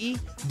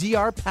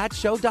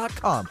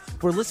THEDRPatshow.com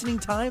for listening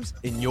times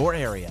in your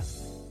area.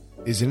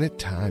 Isn't it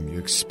time you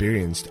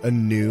experienced a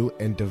new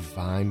and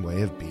divine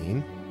way of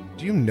being?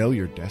 Do you know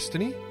your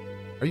destiny?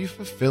 Are you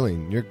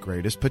fulfilling your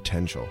greatest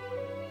potential?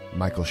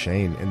 Michael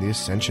Shane and the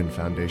Ascension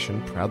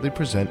Foundation proudly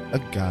present a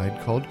guide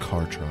called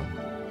Cartron,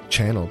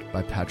 channeled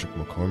by Patrick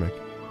McCormick,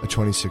 a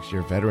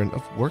 26-year veteran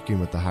of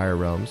working with the higher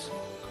realms.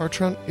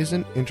 Cartron is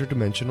an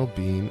interdimensional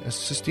being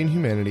assisting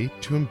humanity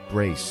to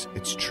embrace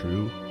its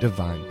true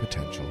divine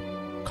potential.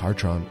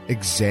 Cartron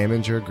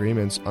examines your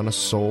agreements on a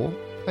soul,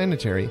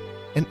 planetary,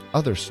 and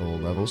other soul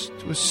levels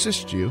to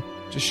assist you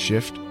to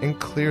shift and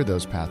clear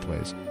those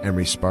pathways and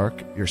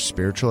respark your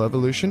spiritual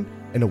evolution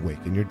and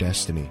awaken your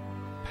destiny.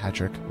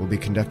 Patrick will be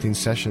conducting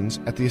sessions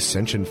at the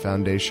Ascension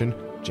Foundation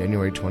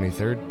January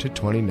 23rd to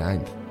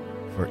 29th.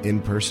 For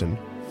in-person,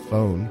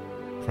 phone,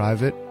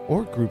 private,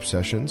 or group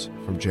sessions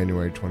from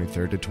January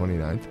 23rd to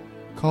 29th,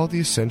 call the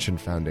Ascension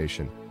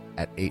Foundation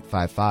at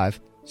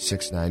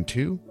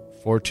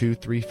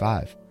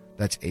 855-692-4235.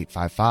 That's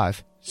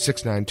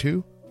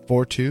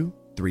 855-692-4235.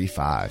 Don't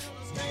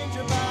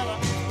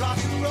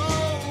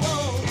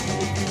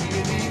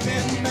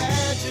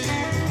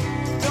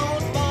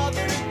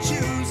bother to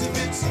choose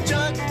if it's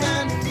jug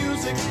band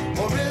music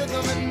or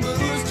rhythm and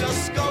blues.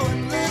 Just go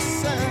and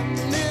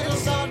listen. It'll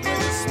start with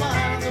a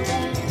smile that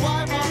won't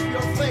wipe off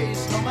your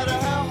face, no matter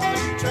how hard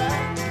you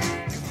try.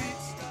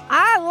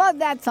 I love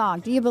that song.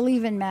 Do you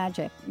believe in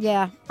magic?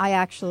 Yeah, I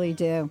actually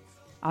do.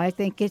 I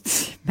think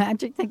it's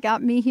magic that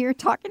got me here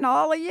talking to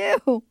all of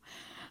you.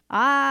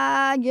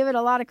 I give it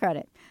a lot of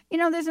credit. You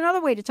know, there's another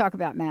way to talk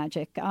about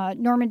magic.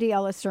 Normandi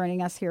Ellis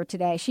joining us here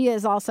today. She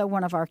is also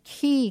one of our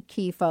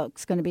key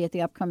folks, going to be at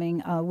the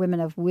upcoming Women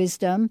of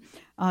Wisdom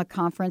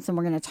conference, and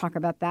we're going to talk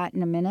about that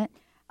in a minute.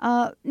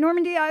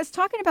 Normandi, I was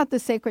talking about the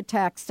sacred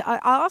text.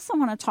 I also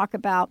want to talk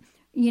about,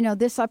 you know,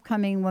 this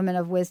upcoming Women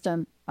of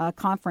Wisdom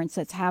conference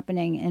that's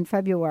happening in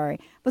February.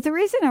 But the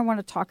reason I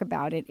want to talk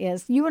about it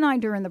is you and I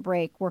during the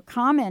break were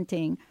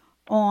commenting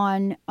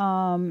on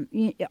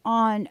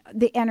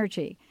the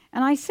energy.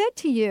 And I said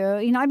to you,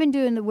 you know, I've been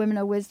doing the Women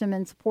of Wisdom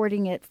and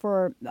supporting it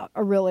for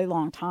a really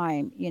long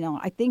time, you know,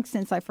 I think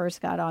since I first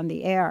got on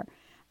the air.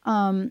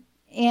 What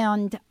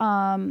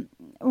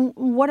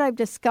I've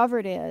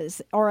discovered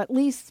is, or at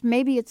least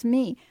maybe it's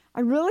me, I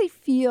really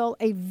feel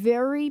a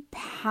very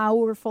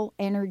powerful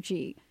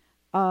energy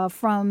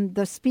from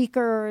the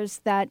speakers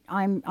that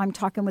I'm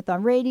talking with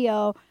on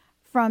radio,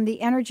 from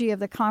the energy of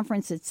the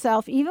conference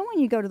itself, even when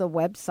you go to the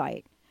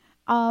website.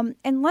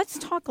 And let's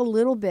talk a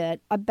little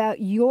bit about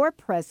your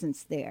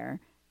presence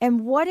there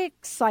and what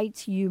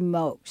excites you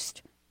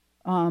most.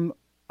 I'm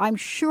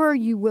sure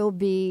you will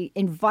be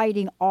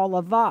inviting all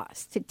of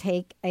us to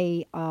take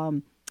a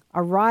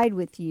ride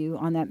with you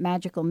on that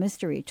magical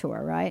mystery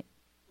tour, right?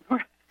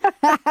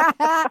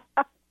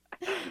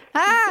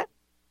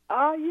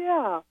 Oh,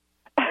 yeah.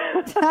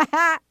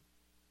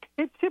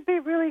 It should be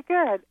really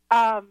good.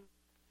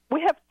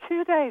 We have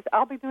 2 days.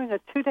 I'll be doing a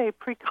 2-day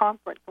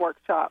pre-conference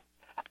workshop.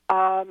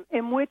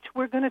 In which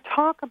we're going to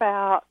talk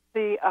about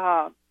the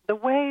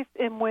ways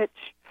in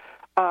which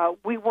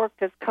we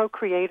worked as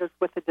co-creators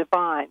with the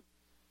divine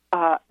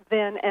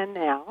then and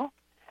now,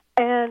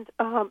 and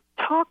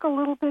talk a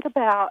little bit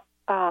about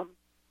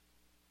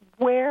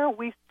where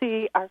we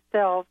see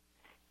ourselves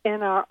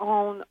in our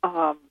own,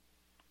 how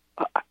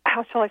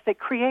shall I say,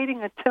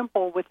 creating a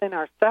temple within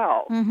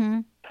ourselves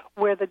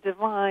where the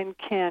divine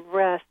can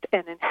rest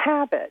and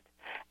inhabit.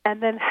 And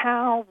then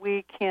how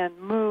we can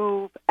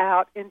move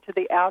out into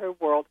the outer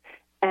world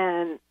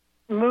and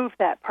move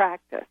that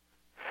practice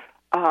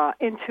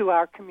into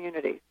our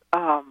communities.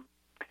 One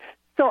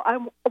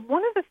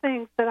of the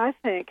things that I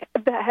think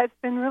that has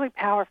been really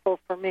powerful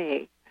for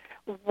me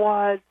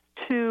was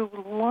to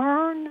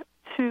learn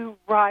to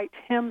write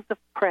hymns of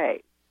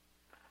praise.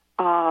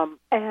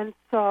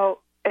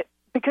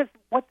 Because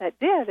what that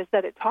did is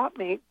that it taught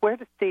me where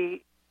to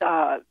see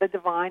the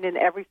divine in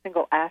every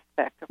single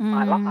aspect of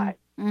my life.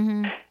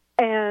 Mm-hmm.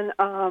 And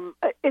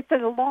it's a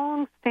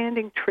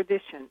long-standing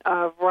tradition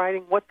of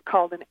writing what's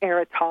called an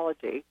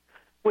erotology,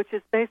 which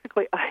is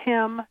basically a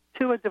hymn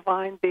to a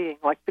divine being,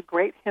 like the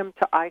great hymn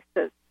to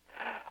Isis,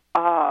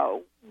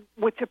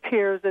 which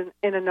appears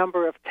in a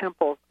number of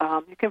temples.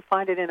 You can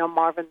find it in a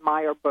Marvin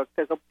Meyer book.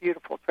 There's a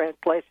beautiful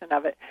translation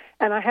of it.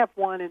 And I have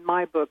one in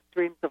my book,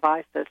 Dreams of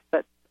Isis,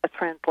 that's a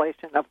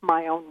translation of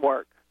my own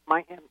work,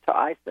 my hymn to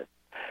Isis.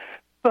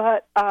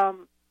 But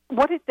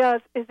what it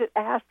does is it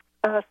asks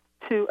us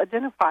to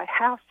identify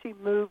how she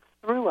moves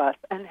through us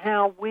and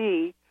how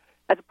we,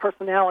 as a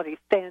personality,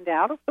 stand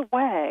out of the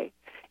way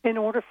in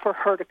order for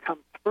her to come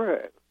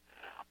through.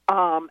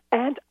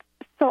 And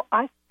So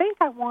I think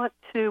I want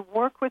to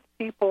work with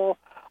people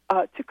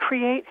to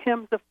create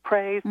hymns of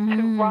praise,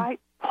 to write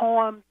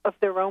poems of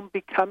their own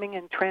becoming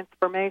and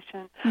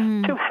transformation,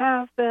 to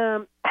have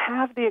them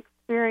have the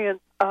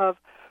experience of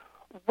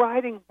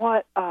writing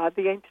what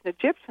the ancient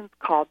Egyptians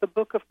called the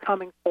Book of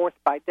Coming Forth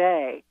by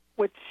Day,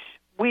 which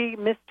we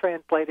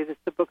mistranslated as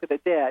the Book of the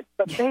Dead.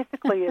 But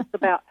basically it's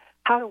about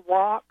how to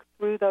walk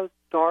through those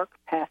dark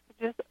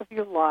passages of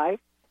your life,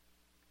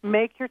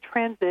 make your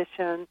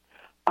transition,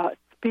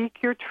 speak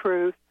your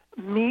truth,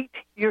 meet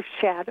your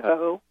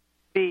shadow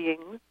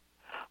beings,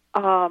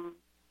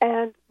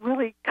 and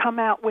really come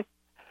out with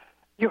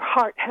your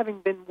heart having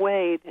been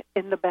weighed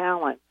in the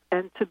balance,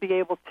 and to be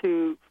able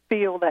to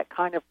feel that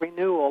kind of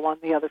renewal on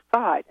the other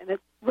side. And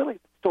it's really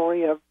the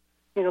story of,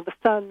 the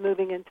sun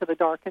moving into the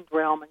darkened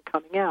realm and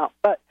coming out.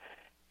 But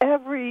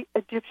every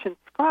Egyptian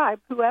scribe,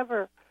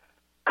 whoever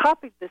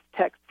copied this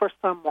text for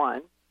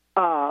someone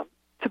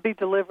to be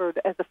delivered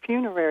as a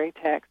funerary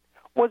text,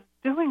 was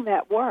doing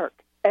that work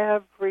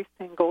every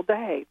single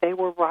day. They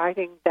were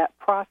writing that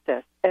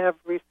process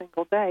every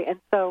single day. And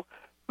so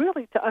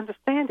really to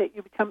understand it,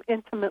 you become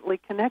intimately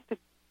connected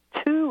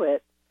to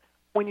it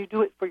when you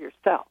do it for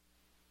yourself.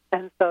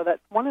 And so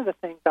that's one of the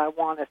things I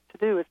want us to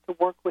do, is to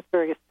work with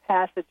various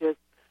passages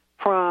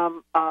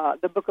from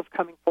the Book of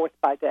Coming Forth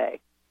by Day.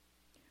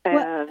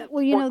 And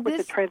work with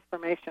the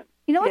transformation.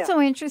 You know what's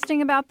so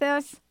interesting about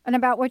this and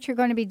about what you're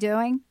going to be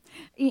doing?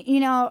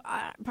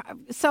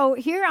 So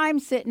here I'm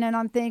sitting and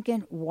I'm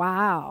thinking,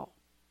 wow,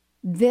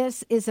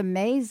 this is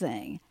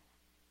amazing.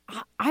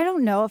 I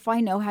don't know if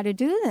I know how to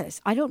do this.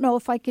 I don't know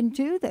if I can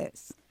do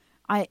this.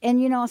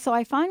 So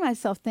I find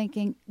myself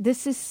thinking,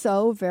 this is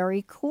so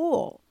very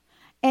cool.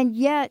 And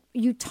yet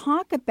you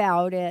talk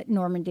about it,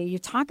 Normandi, you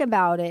talk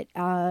about it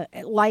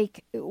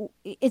like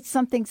it's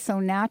something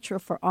so natural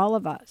for all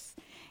of us.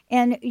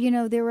 And,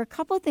 there were a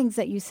couple of things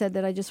that you said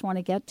that I just want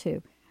to get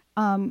to.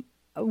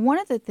 One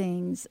of the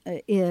things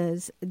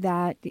is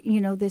that,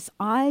 this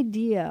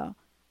idea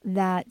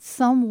that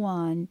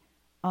someone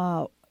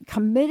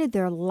committed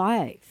their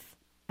life,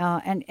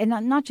 and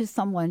not just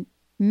someone,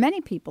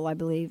 many people, I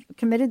believe,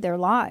 committed their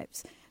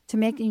lives to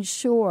making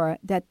sure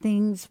that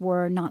things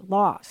were not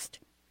lost.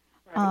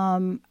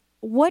 Right.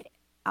 What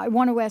I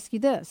want to ask you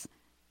this,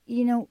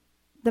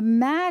 the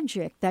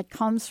magic that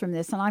comes from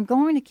this, and I'm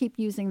going to keep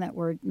using that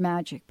word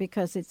magic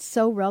because it's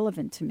so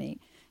relevant to me.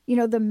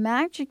 The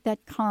magic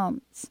that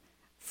comes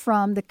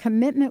from the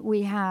commitment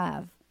we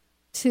have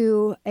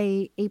to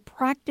a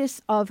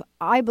practice of,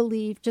 I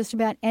believe, just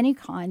about any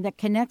kind that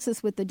connects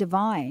us with the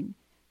divine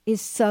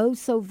is so,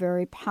 so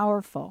very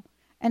powerful.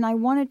 And I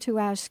wanted to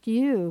ask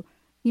you,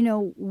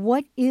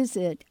 what is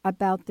it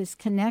about this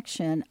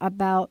connection,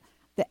 about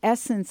the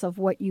essence of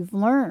what you've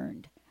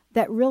learned,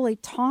 that really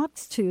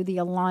talks to the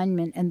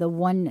alignment and the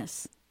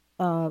oneness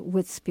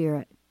with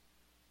spirit?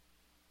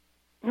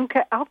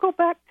 Okay, I'll go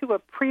back to a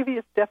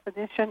previous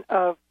definition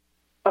of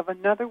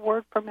another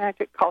word for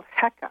magic called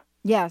Heka.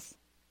 Yes.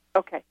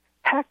 Okay,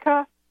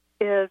 Heka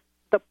is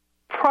the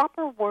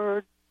proper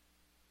word,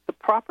 the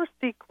proper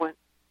sequence,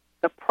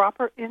 the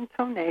proper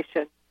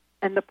intonation,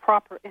 and the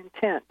proper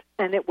intent.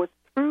 And it was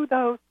through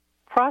those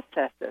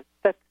processes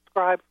that the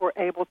scribes were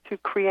able to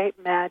create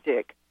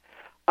magic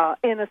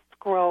in a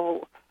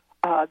scroll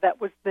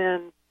that was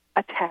then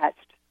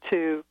attached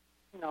to,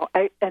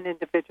 an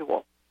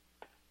individual.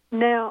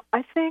 Now,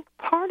 I think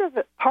part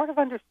of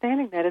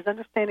understanding that is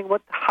understanding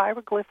what the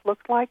hieroglyph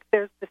looks like.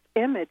 There's this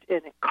image in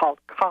it called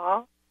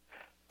Ka,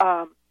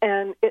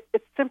 and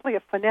it's simply a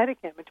phonetic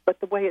image, but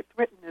the way it's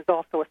written is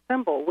also a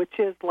symbol, which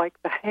is like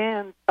the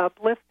hands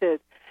uplifted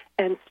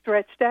and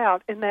stretched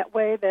out in that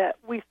way that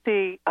we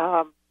see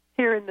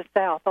here in the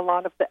South, a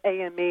lot of the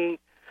AME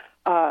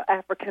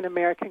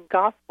African-American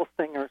gospel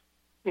singers,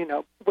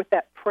 with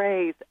that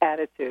praise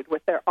attitude,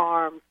 with their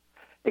arms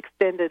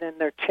extended and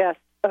their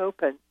chests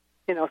open,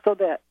 so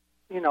that,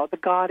 the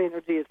God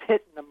energy is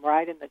hitting them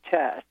right in the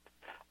chest.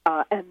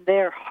 And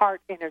their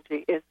heart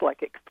energy is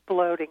like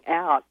exploding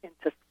out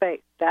into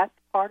space. That's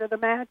part of the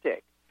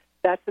magic.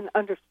 That's an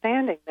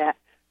understanding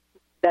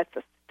that's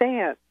a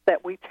stance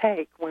that we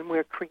take when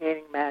we're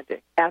creating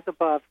magic, as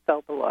above,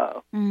 so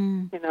below.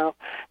 And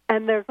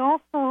there's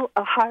also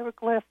a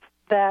hieroglyph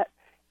that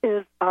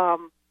is a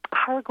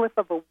hieroglyph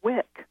of a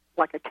wick,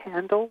 like a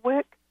candle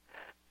wick,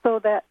 so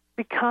that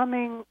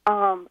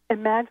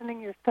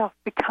imagining yourself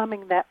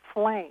becoming that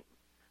flame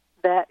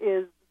that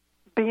is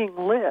being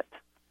lit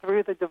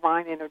through the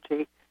divine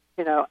energy,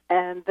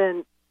 and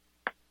then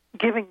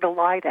giving the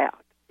light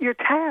out. Your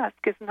task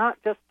is not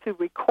just to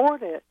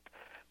record it,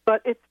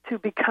 but it's to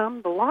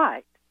become the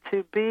light,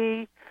 to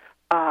be,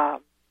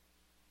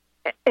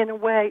 in a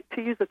way,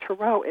 to use a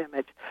tarot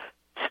image,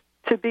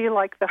 to be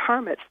like the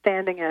hermit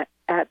standing at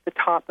the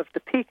top of the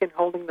peak and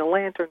holding the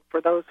lantern for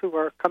those who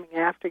are coming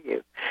after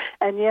you.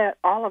 And yet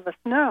all of us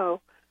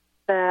know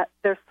that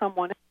there's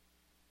someone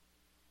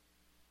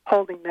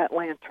holding that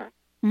lantern.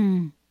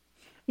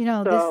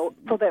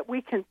 So that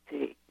we can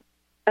see.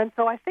 And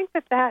so I think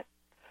that's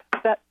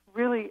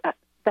really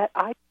that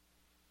I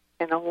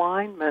in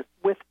alignment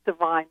with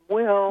divine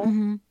will,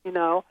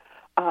 the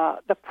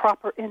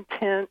proper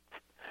intent,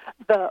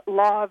 the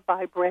law of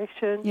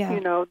vibration,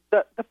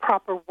 the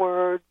proper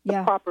words,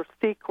 the proper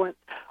sequence.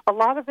 A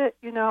lot of it,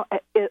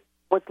 it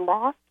was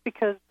lost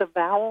because the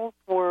vowels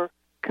were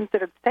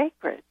considered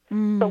sacred.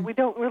 So we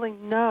don't really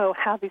know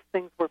how these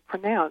things were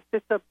pronounced.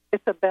 It's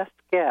a best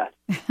guess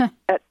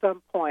at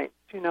some point,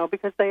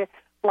 because they,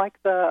 like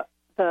the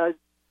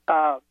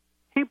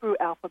Hebrew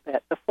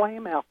alphabet, the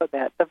flame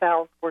alphabet, the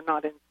vowels were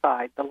not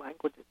inside the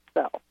language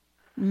itself.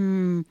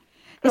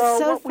 It's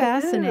so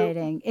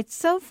fascinating. It's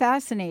so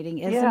fascinating,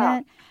 isn't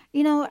it?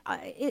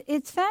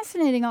 It's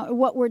fascinating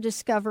what we're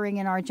discovering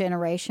in our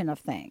generation of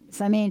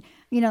things. I mean,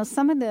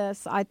 some of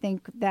this, I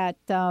think that,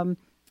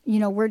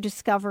 we're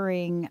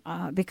discovering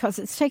because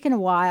it's taken a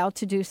while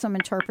to do some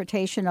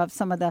interpretation of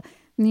some of the,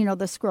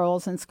 the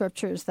scrolls and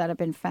scriptures that have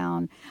been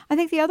found. I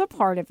think the other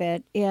part of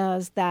it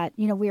is that,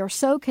 we are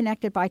so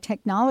connected by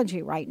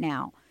technology right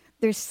now.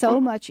 There's so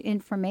much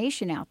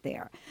information out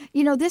there.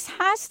 This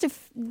has to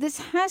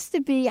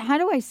be, how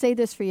do I say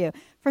this for you?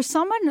 For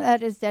someone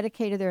that has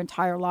dedicated their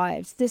entire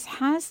lives, this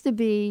has to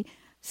be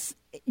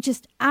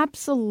just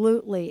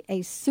absolutely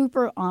a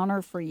super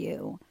honor for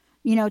you,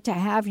 to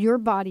have your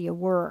body of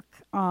work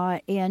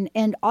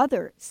and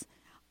others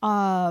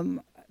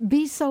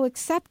be so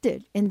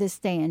accepted in this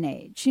day and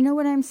age. You know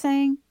what I'm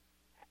saying?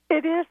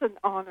 It is an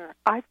honor.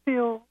 I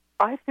feel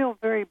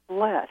very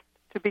blessed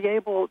to be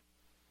able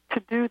to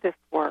do this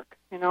work,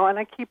 and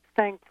I keep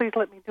saying, please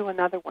let me do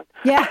another one.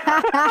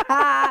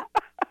 Yeah.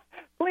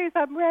 Please,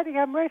 I'm ready.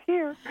 I'm right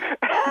here.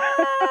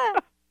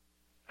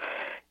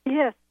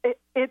 Yes, it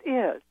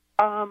is.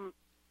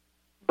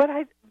 But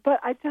I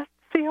just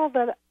feel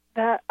that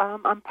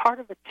I'm part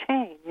of a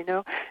chain,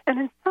 and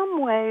in some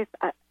ways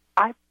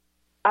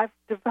I've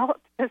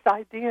developed this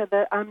idea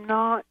that I'm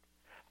not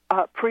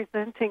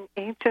presenting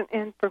ancient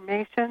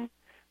information,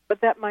 but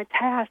that my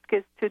task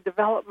is to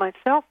develop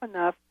myself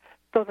enough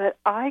so that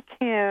I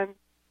can,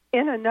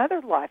 in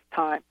another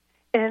lifetime,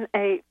 in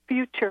a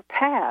future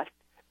past,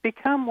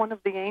 become one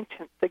of the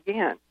ancients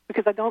again.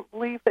 Because I don't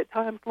believe that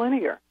time's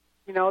linear.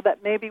 That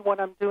maybe what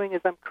I'm doing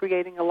is I'm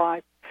creating a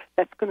life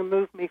that's going to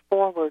move me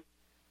forward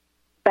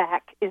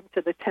back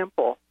into the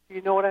temple.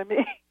 You know what I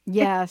mean?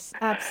 Yes,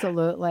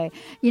 absolutely.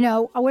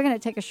 We're going to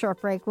take a short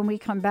break. When we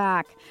come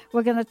back,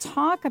 we're going to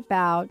talk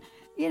about,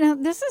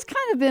 this has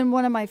kind of been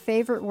one of my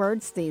favorite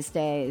words these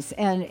days,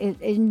 and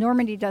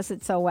Normandi does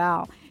it so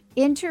well.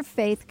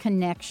 Interfaith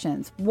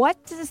connections.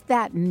 What does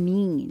that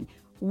mean?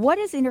 What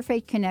does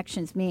interfaith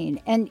connections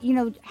mean? And,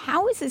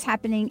 how is this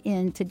happening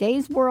in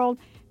today's world?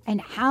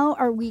 And how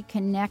are we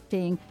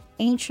connecting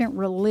ancient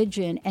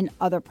religion and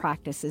other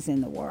practices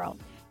in the world?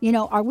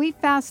 Are we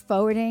fast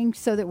forwarding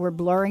so that we're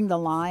blurring the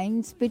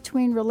lines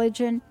between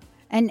religion?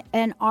 And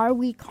are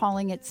we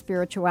calling it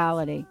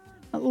spirituality?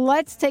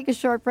 Let's take a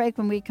short break.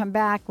 When we come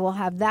back, we'll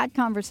have that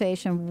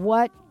conversation,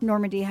 what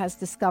Normandi has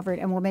discovered,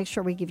 and we'll make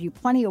sure we give you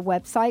plenty of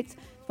websites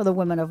for the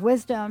Women of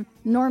Wisdom,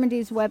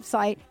 Normandi's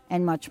website,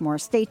 and much more.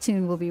 Stay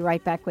tuned. We'll be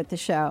right back with the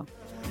show.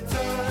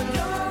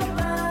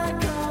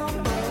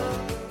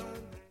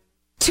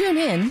 Tune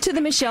in to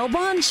The Michelle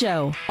Bond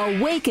Show.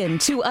 Awaken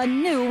to a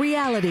new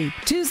reality.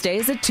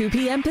 Tuesdays at 2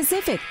 p.m.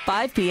 Pacific,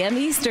 5 p.m.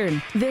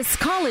 Eastern. This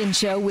call-in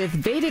show with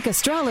Vedic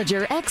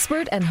astrologer,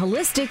 expert, and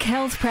holistic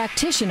health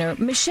practitioner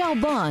Michelle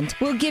Bond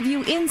will give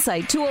you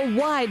insight to a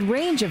wide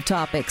range of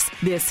topics.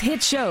 This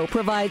hit show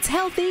provides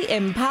healthy,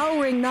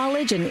 empowering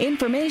knowledge and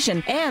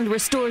information and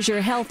restores your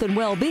health and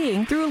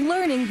well-being through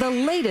learning the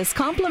latest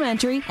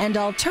complementary and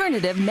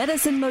alternative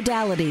medicine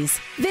modalities.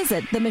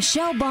 Visit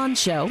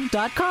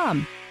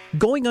themichellebondshow.com.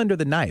 Going under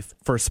the knife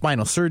for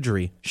spinal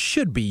surgery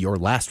should be your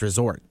last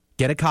resort.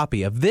 Get a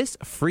copy of this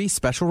free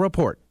special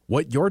report,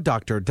 What Your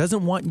Doctor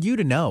Doesn't Want You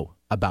to Know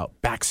About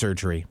Back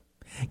Surgery.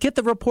 Get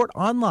the report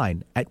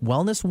online at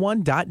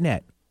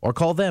wellness1.net or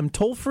call them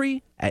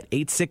toll-free at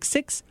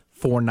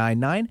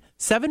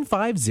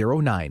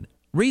 866-499-7509.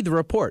 Read the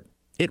report.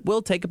 It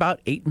will take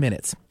about 8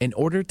 minutes in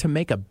order to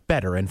make a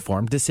better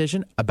informed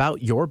decision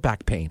about your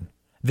back pain.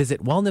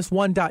 Visit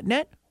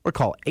wellness1.net or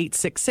call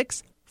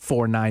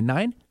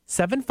 866-499-7509.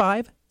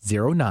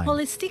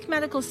 Holistic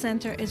Medical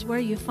Center is where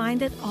you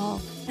find it all.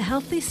 A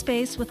healthy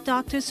space with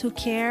doctors who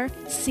care,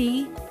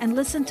 see, and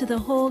listen to the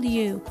whole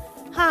you.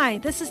 Hi,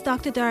 this is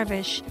Dr.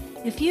 Darvish.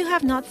 If you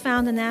have not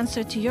found an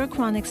answer to your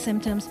chronic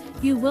symptoms,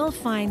 you will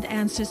find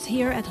answers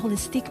here at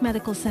Holistic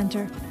Medical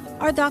Center.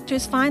 Our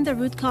doctors find the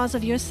root cause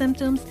of your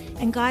symptoms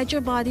and guide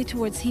your body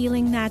towards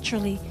healing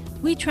naturally.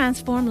 We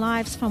transform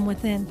lives from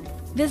within.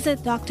 Visit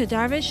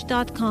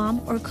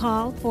drdarvish.com or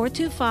call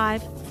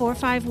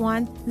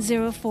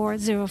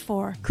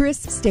 425-451-0404.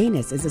 Chris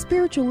Stanis is a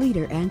spiritual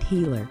leader and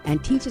healer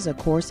and teaches a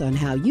course on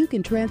how you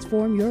can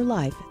transform your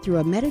life through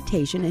a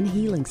meditation and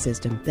healing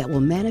system that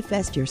will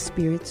manifest your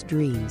spirit's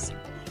dreams.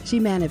 She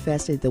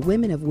manifested the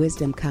Women of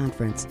Wisdom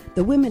Conference,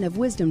 the Women of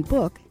Wisdom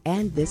book,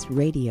 and this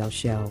radio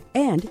show.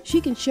 And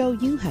she can show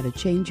you how to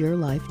change your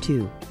life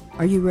too.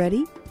 Are you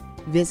ready?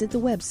 Visit the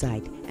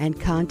website and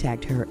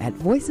contact her at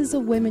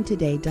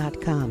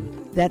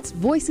voicesofwomentoday.com. That's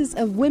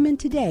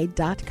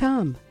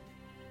voicesofwomentoday.com.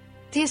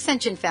 The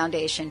Ascension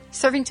Foundation,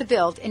 serving to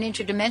build an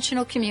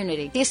interdimensional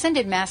community. The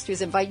Ascended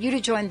Masters invite you to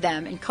join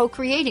them in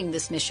co-creating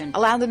this mission.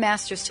 Allow the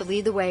Masters to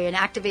lead the way in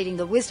activating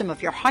the wisdom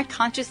of your heart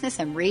consciousness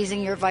and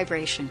raising your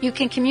vibration. You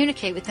can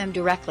communicate with them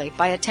directly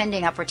by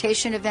attending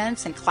apportation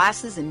events and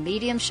classes in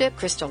mediumship,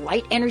 crystal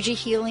light energy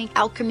healing,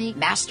 alchemy,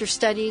 master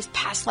studies,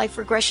 past life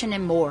regression,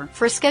 and more.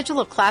 For a schedule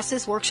of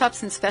classes,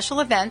 workshops, and special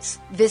events,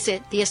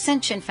 visit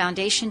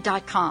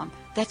theascensionfoundation.com.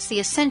 That's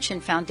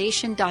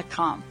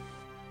theascensionfoundation.com.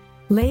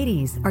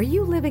 Ladies, are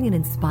you living an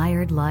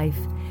inspired life?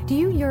 Do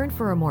you yearn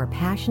for a more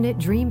passionate,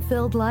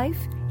 dream-filled life?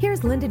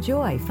 Here's Linda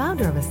Joy,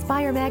 founder of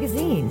Aspire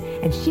Magazine,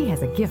 and she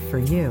has a gift for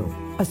you.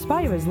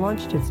 Aspire has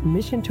launched its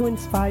Mission to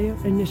Inspire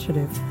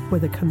initiative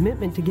with a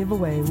commitment to give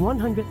away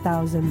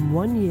 100,000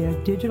 one-year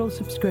digital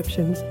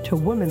subscriptions to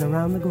women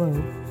around the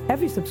globe.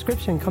 Every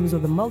subscription comes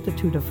with a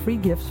multitude of free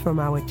gifts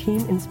from our Team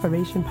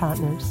Inspiration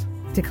partners.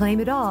 To claim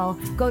it all,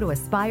 go to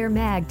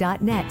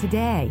aspiremag.net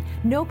today.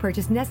 No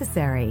purchase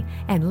necessary.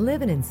 And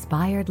live an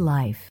inspired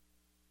life.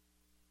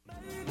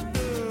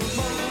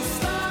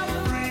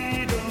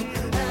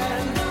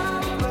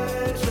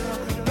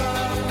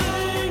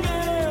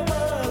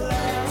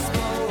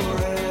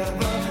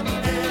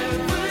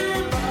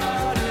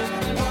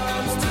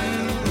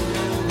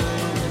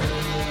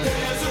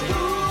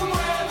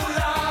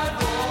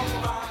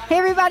 Hey,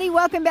 everybody,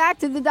 welcome back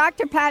to the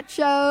Dr. Pat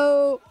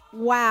Show.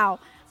 Wow.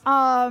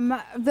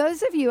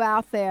 Those of you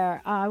out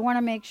there, I want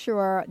to make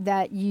sure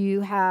that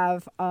you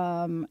have,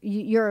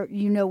 you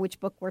know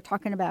which book we're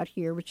talking about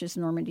here, which is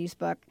Normandi's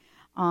book,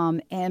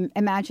 and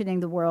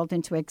Imagining the World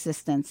into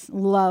Existence.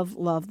 Love,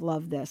 love,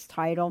 love this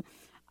title.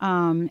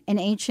 An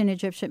Ancient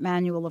Egyptian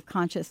Manual of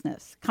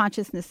Consciousness.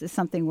 Consciousness is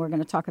something we're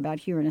going to talk about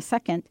here in a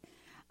second,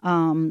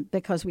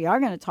 because we are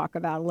going to talk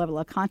about a level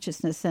of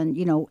consciousness and,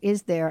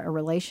 is there a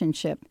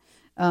relationship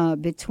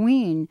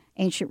between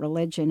ancient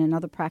religion and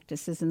other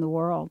practices in the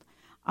world?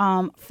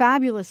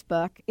 Fabulous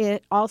book.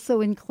 It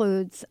also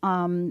includes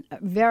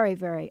very,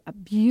 very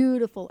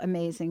beautiful,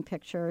 amazing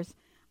pictures.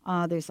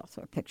 There's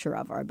also a picture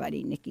of our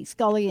buddy Nikki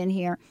Scully in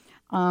here.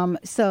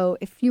 So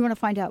if you want to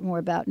find out more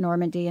about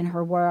Normandi and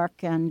her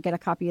work and get a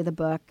copy of the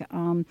book,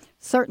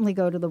 certainly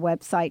go to the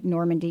website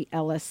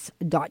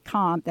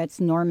normandiellis.com. That's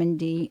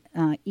Normandi,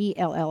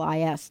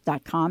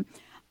 ELLIS.com.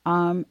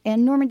 And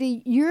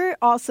Normandi, you're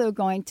also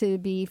going to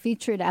be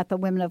featured at the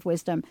Women of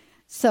Wisdom.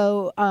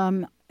 So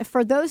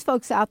for those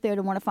folks out there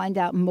to want to find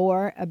out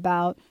more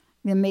about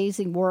the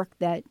amazing work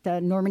that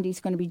Normandi's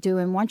going to be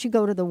doing, why don't you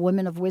go to the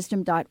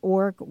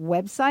womenofwisdom.org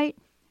website,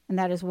 and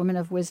that is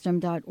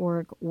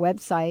womenofwisdom.org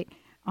website,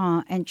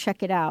 and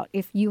check it out.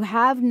 If you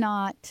have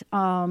not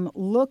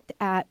looked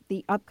at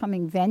the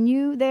upcoming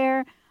venue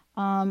there,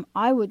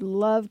 I would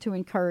love to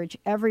encourage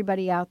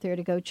everybody out there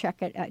to go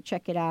check it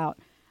out.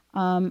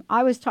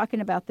 I was talking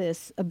about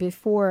this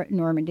before,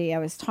 Normandi. I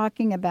was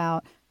talking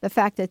about the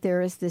fact that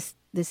there is this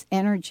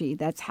energy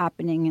that's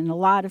happening, and a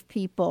lot of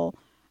people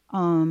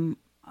are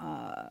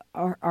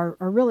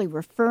really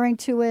referring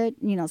to it.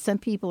 Some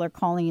people are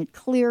calling it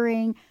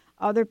clearing.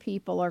 Other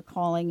people are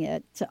calling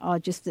it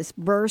just this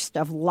burst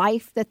of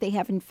life that they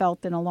haven't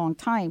felt in a long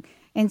time.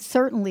 And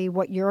certainly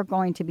what you're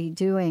going to be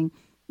doing,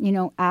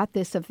 at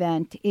this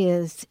event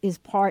is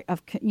part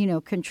of,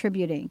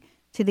 contributing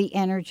to the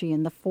energy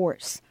and the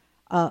force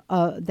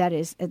that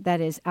is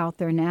out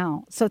there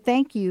now. So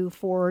thank you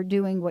for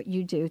doing what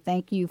you do.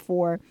 Thank you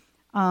for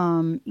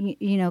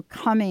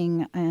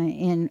coming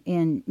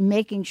in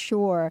making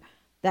sure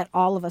that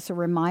all of us are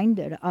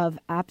reminded of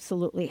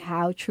absolutely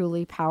how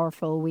truly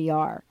powerful we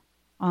are.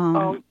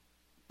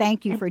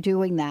 Thank you for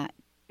doing that.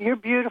 You're a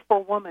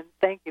beautiful woman.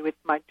 Thank you. It's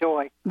my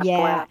joy. I'm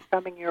glad I'm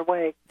coming your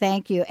way.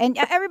 Thank you. And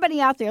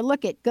everybody out there,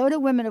 go to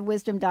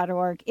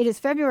womenofwisdom.org. It is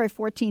February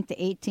 14th to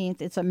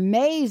 18th. It's an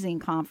amazing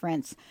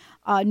conference.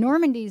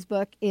 Normandi's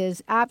book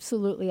is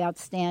absolutely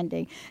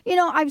outstanding.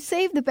 I've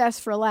saved the best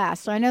for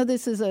last. I know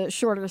this is a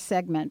shorter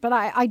segment, but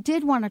I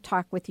did want to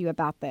talk with you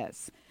about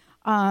this.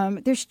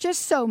 There's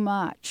just so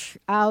much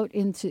out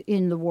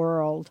in the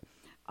world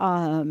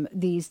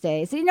these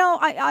days.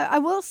 I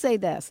will say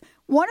this.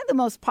 One of the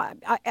most,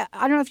 I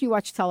don't know if you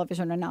watch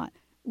television or not,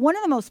 one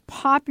of the most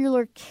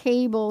popular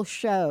cable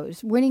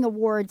shows, winning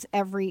awards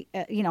every,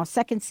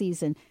 second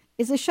season,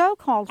 is a show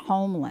called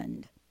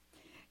Homeland.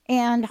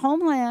 And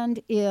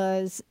Homeland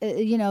is,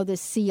 the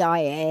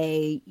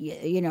CIA,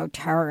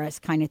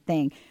 terrorist kind of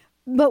thing.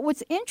 But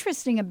what's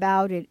interesting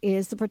about it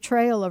is the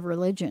portrayal of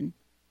religion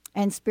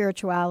and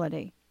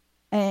spirituality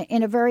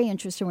in a very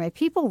interesting way.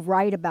 People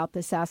write about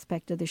this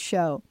aspect of the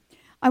show.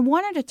 I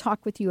wanted to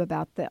talk with you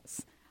about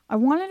this. I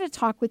wanted to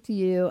talk with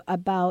you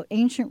about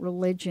ancient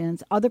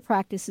religions, other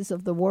practices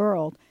of the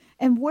world,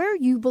 and where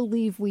you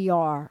believe we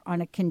are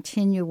on a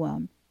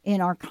continuum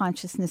in our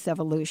consciousness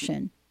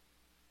evolution.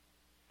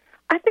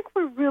 I think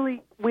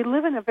we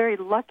live in a very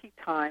lucky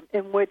time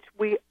in which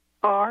we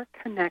are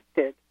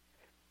connected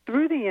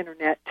through the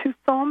internet to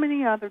so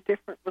many other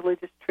different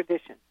religious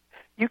traditions.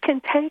 You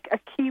can take a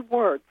key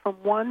word from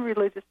one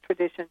religious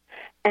tradition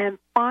and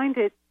find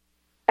it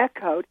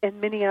echoed in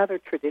many other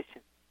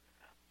traditions.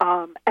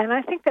 And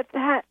I think that,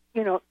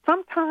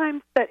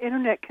 sometimes that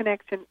internet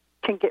connection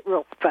can get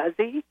real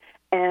fuzzy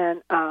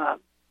and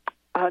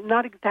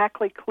not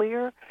exactly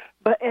clear.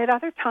 But at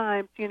other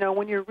times,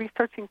 when you're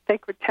researching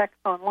sacred texts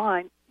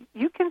online,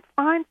 you can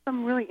find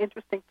some really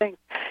interesting things.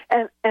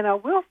 And I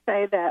will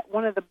say that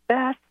one of the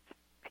best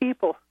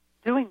people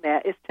doing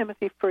that is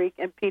Timothy Freak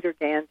and Peter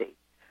Gandy.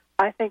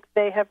 I think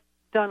they have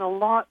done a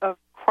lot of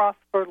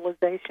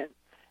cross-fertilization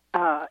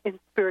in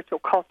spiritual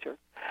culture.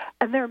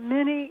 And there are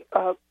many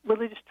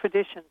religious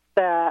traditions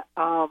that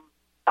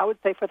I would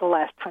say for the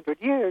last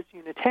 100 years,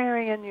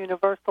 Unitarian,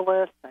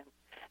 Universalists,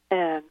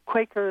 and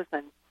Quakers,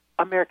 and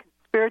American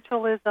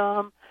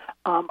spiritualism,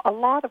 a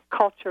lot of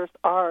cultures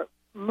are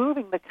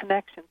moving the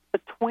connections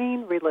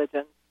between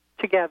religions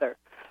together.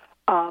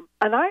 And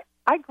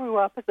I grew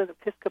up as an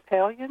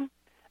Episcopalian,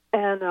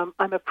 and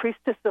I'm a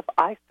priestess of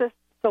Isis.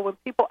 So when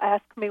people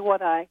ask me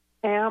what I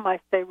am, I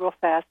say real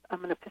fast,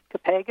 I'm an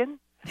Episcopagan.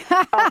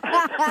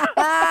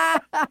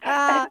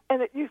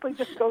 And it usually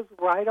just goes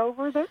right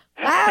over this.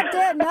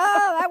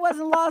 That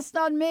wasn't lost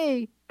on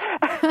me.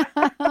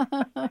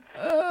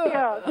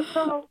 Yeah,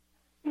 so,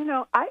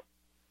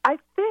 I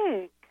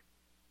think,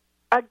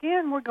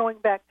 again, we're going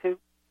back to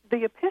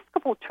the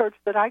Episcopal Church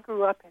that I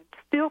grew up in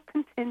still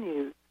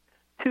continues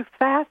to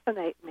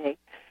fascinate me.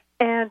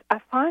 And I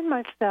find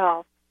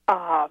myself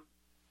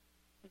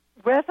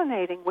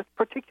resonating with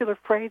particular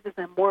phrases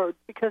and words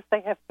because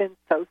they have been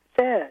so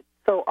said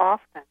so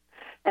often,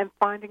 and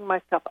finding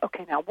myself,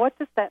 okay, now what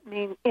does that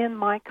mean in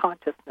my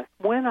consciousness?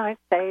 When I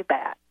say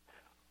that,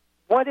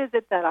 what is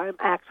it that I'm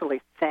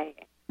actually saying?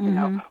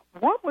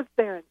 What was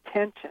their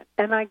intention?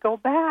 And I go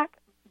back,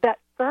 that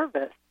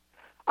service,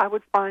 I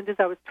would find as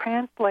I was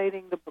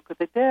translating the Book of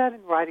the Dead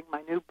and writing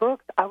my new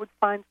books, I would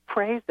find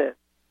phrases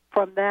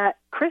from that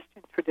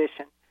Christian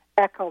tradition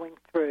echoing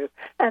through.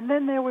 And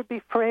then there would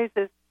be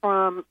phrases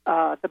from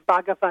the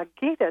Bhagavad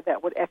Gita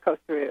that would echo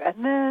through.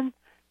 And then,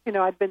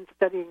 I'd been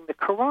studying the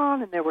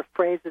Quran, and there were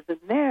phrases in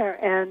there.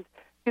 And,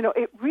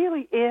 it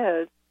really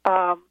is,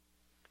 to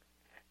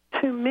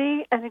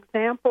me, an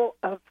example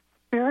of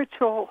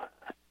spiritual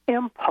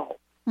impulse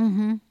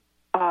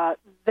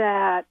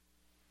that,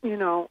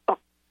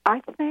 I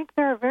think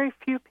there are very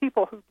few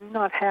people who do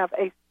not have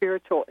a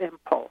spiritual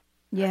impulse.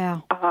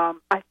 Yeah.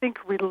 I think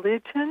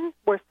religion,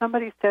 where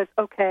somebody says,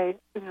 okay,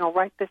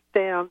 write this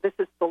down, this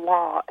is the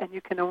law, and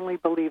you can only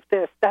believe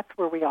this, that's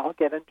where we all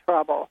get in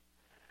trouble.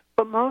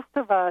 But most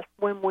of us,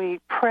 when we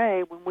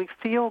pray, when we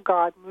feel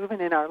God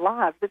moving in our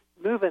lives, it's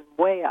moving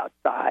way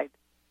outside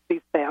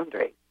these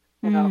boundaries,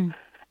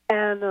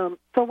 And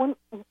so when,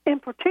 in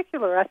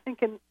particular, I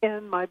think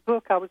in my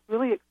book, I was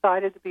really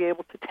excited to be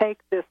able to take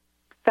this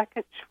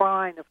second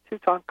shrine of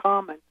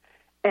Tutankhamun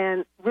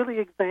and really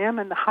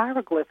examine the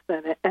hieroglyphs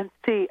in it and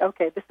see,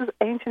 okay, this is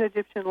ancient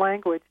Egyptian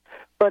language,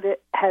 but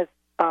it has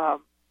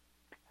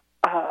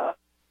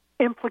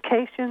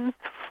implications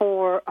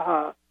for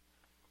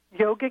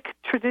yogic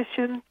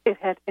traditions. It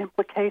had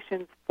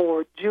implications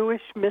for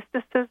Jewish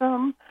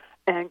mysticism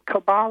and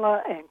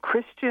Kabbalah and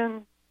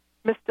Christian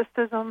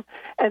mysticism.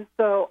 And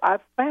so I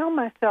found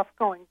myself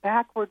going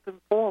backwards and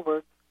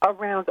forwards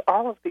around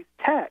all of these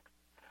texts.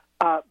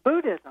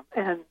 Buddhism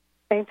and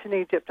ancient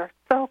Egypt are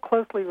so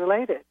closely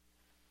related.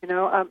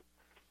 I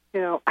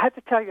have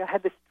to tell you, I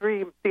had this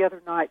dream the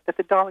other night that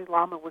the Dalai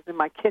Lama was in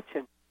my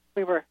kitchen.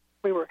 We were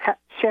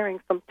sharing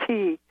some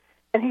tea,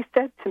 and he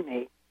said to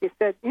me,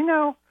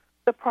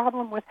 the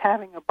problem with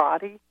having a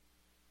body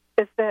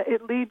is that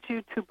it leads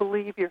you to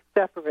believe you're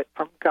separate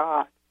from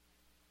God.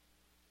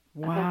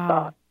 Wow. And I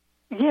thought,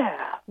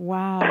 yeah.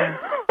 Wow.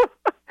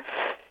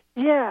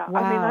 Yeah.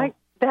 Wow. I mean,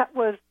 that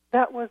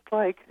was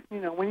like,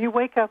 when you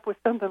wake up with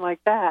something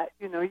like that,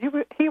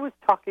 he was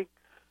talking,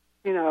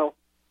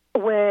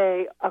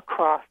 way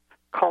across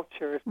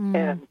cultures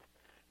and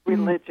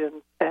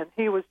religions, and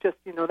he was just,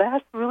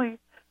 that's really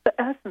the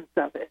essence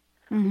of it.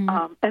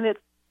 And it's,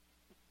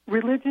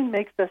 religion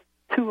makes us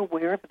too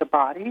aware of the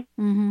body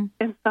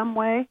in some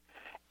way.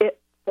 It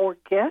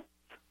forgets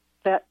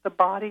that the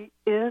body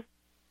is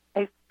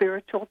a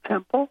spiritual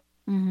temple.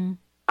 And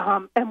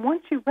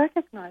once you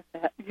recognize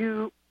that,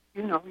 you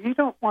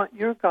don't want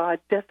your God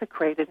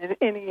desecrated in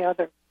any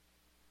other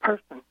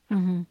person's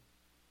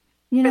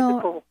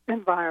physical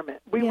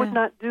environment. We would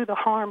not do the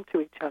harm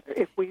to each other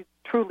if we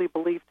truly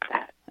believed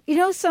that.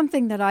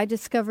 Something that I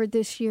discovered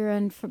this year,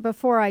 and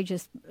before I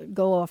just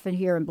go off in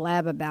here and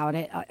blab about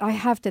it, I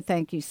have to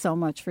thank you so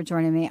much for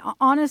joining me.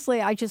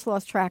 Honestly, I just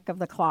lost track of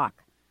the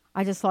clock.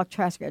 I just lost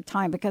track of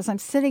time because I'm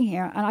sitting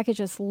here and I could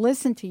just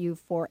listen to you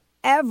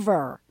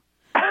forever.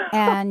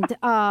 And,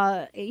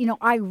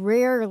 I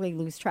rarely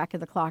lose track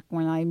of the clock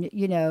when I'm,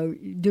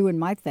 doing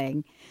my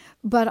thing.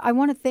 But I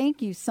want to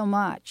thank you so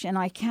much, and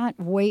I can't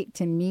wait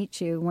to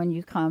meet you when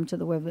you come to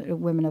the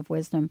Women of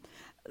Wisdom.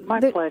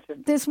 My pleasure.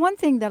 There's one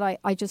thing that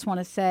I just want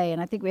to say,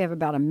 and I think we have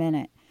about a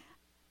minute.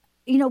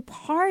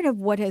 Part of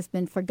what has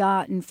been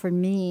forgotten for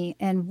me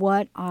and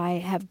what I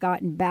have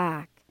gotten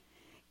back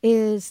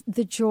is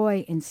the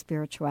joy in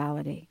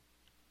spirituality.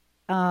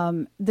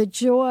 the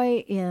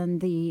joy in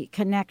the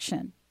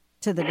connection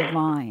to the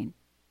divine,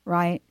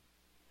 right?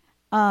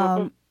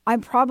 I'm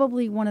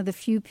probably one of the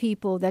few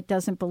people that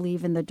doesn't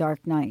believe in the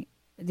Dark Knight.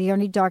 The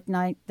only Dark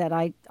Knight that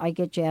I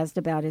get jazzed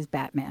about is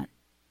Batman.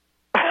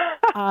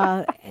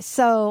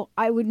 So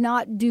I would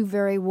not do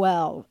very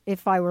well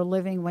if I were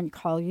living when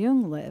Carl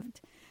Jung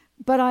lived.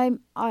 But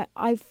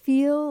I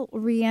feel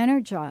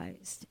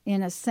re-energized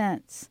in a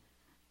sense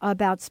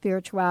about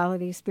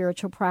spirituality,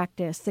 spiritual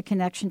practice, the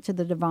connection to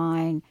the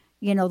divine,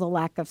 the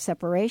lack of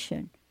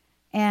separation.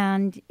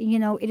 And,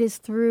 it is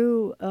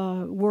through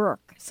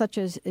work such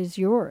as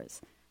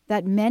yours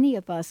that many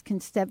of us can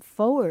step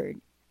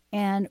forward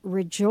and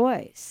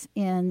rejoice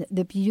in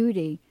the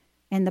beauty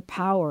and the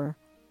power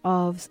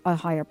of a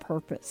higher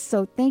purpose.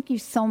 So thank you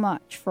so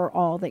much for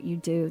all that you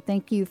do.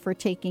 Thank you for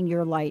taking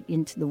your light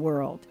into the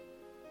world.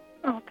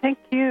 Oh, thank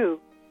you.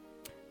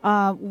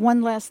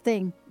 One last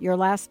thing, your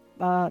last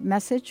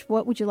message.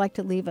 What would you like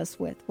to leave us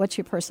with? What's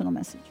your personal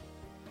message?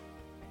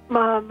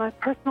 My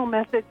personal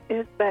message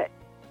is that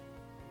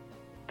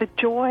the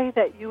joy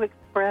that you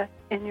express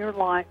in your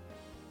life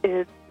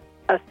is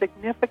a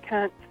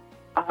significant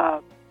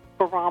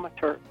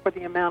barometer for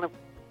the amount of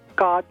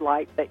God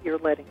light that you're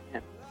letting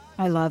in.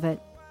 I love it.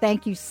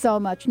 Thank you so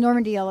much.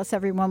 Normandi Ellis,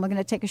 everyone. We're going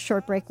to take a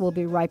short break. We'll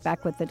be right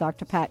back with the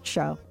Dr. Pat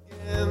Show.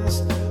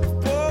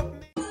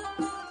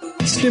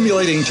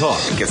 Stimulating talk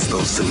gets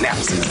those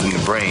synapses in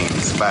the brain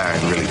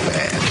firing really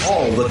fast.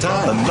 All the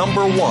time. The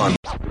number one.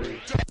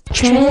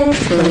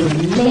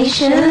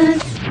 Transformation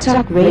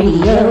Talk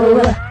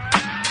Radio.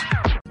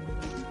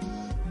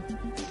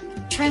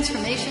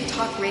 Transformation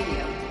Talk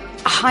Radio,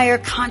 a higher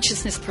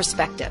consciousness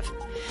perspective.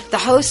 The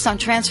hosts on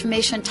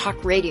Transformation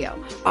Talk Radio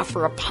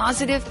offer a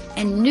positive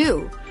and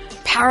new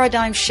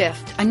paradigm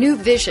shift, a new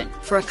vision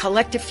for a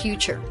collective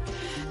future.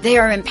 They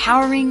are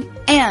empowering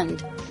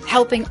and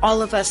helping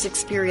all of us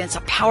experience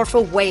a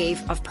powerful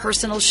wave of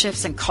personal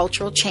shifts and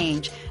cultural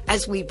change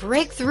as we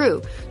break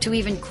through to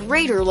even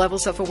greater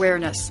levels of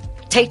awareness.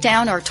 Take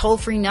down our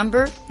toll-free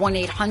number,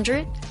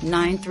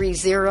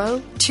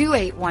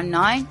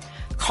 1-800-930-2819.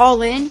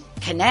 Call in,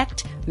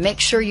 connect, make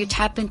sure you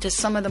tap into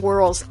some of the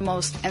world's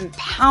most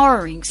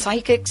empowering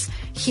psychics,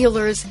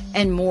 healers,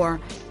 and more.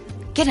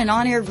 Get an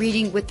on-air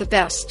reading with the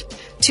best.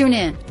 Tune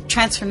in,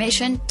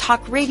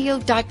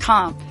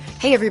 transformationtalkradio.com.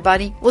 Hey,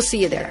 everybody, we'll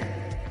see you there.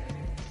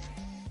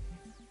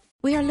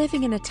 We are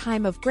living in a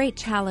time of great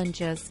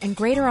challenges and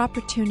greater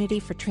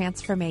opportunity for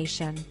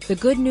transformation. The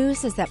good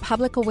news is that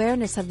public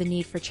awareness of the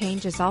need for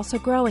change is also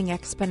growing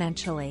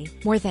exponentially.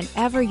 More than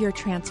ever, your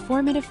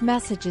transformative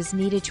message is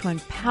needed to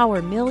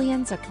empower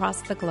millions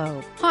across the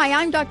globe. Hi,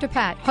 I'm Dr.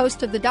 Pat,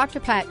 host of the Dr.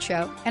 Pat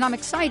Show, and I'm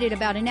excited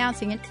about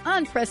announcing an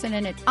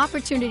unprecedented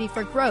opportunity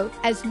for growth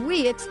as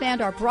we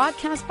expand our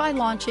broadcast by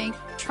launching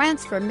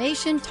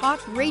Transformation Talk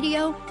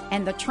Radio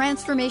and the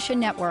Transformation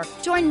Network.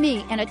 Join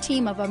me and a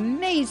team of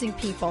amazing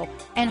people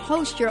and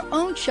host your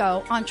own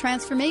show on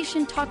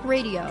Transformation Talk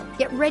Radio.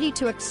 Get ready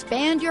to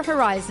expand your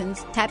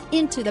horizons, tap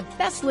into the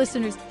best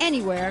listeners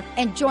anywhere,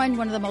 and join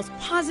one of the most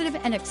positive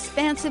and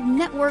expansive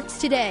networks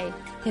today.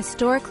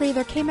 Historically,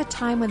 there came a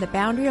time when the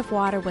boundary of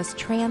water was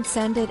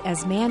transcended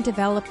as man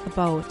developed the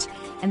boat,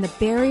 and the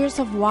barriers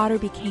of water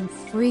became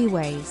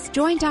freeways.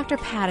 Join Dr.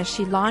 Pat as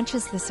she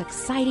launches this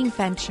exciting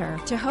venture.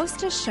 To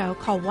host a show,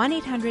 call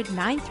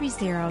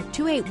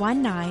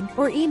 1-800-930-2819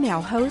 or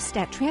email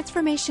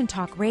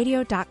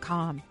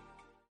host@transformationtalkradio.com.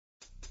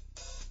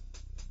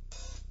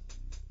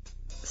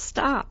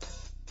 Stop.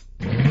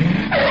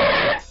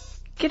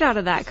 Get out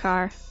of that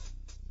car.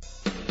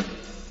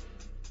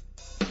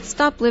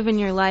 Stop living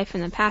your life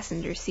in the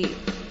passenger seat.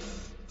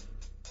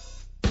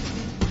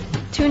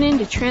 Tune in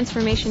to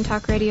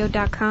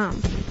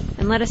TransformationTalkRadio.com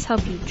and let us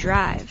help you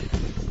drive.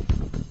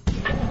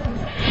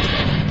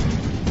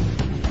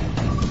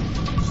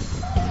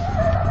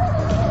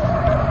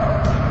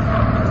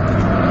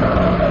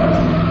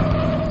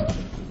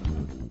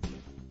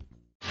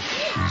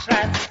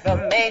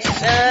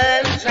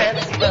 Transformation,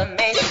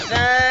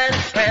 transformation,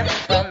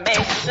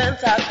 transformation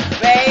talk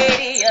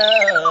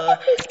radio.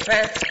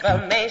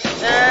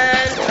 Transformation.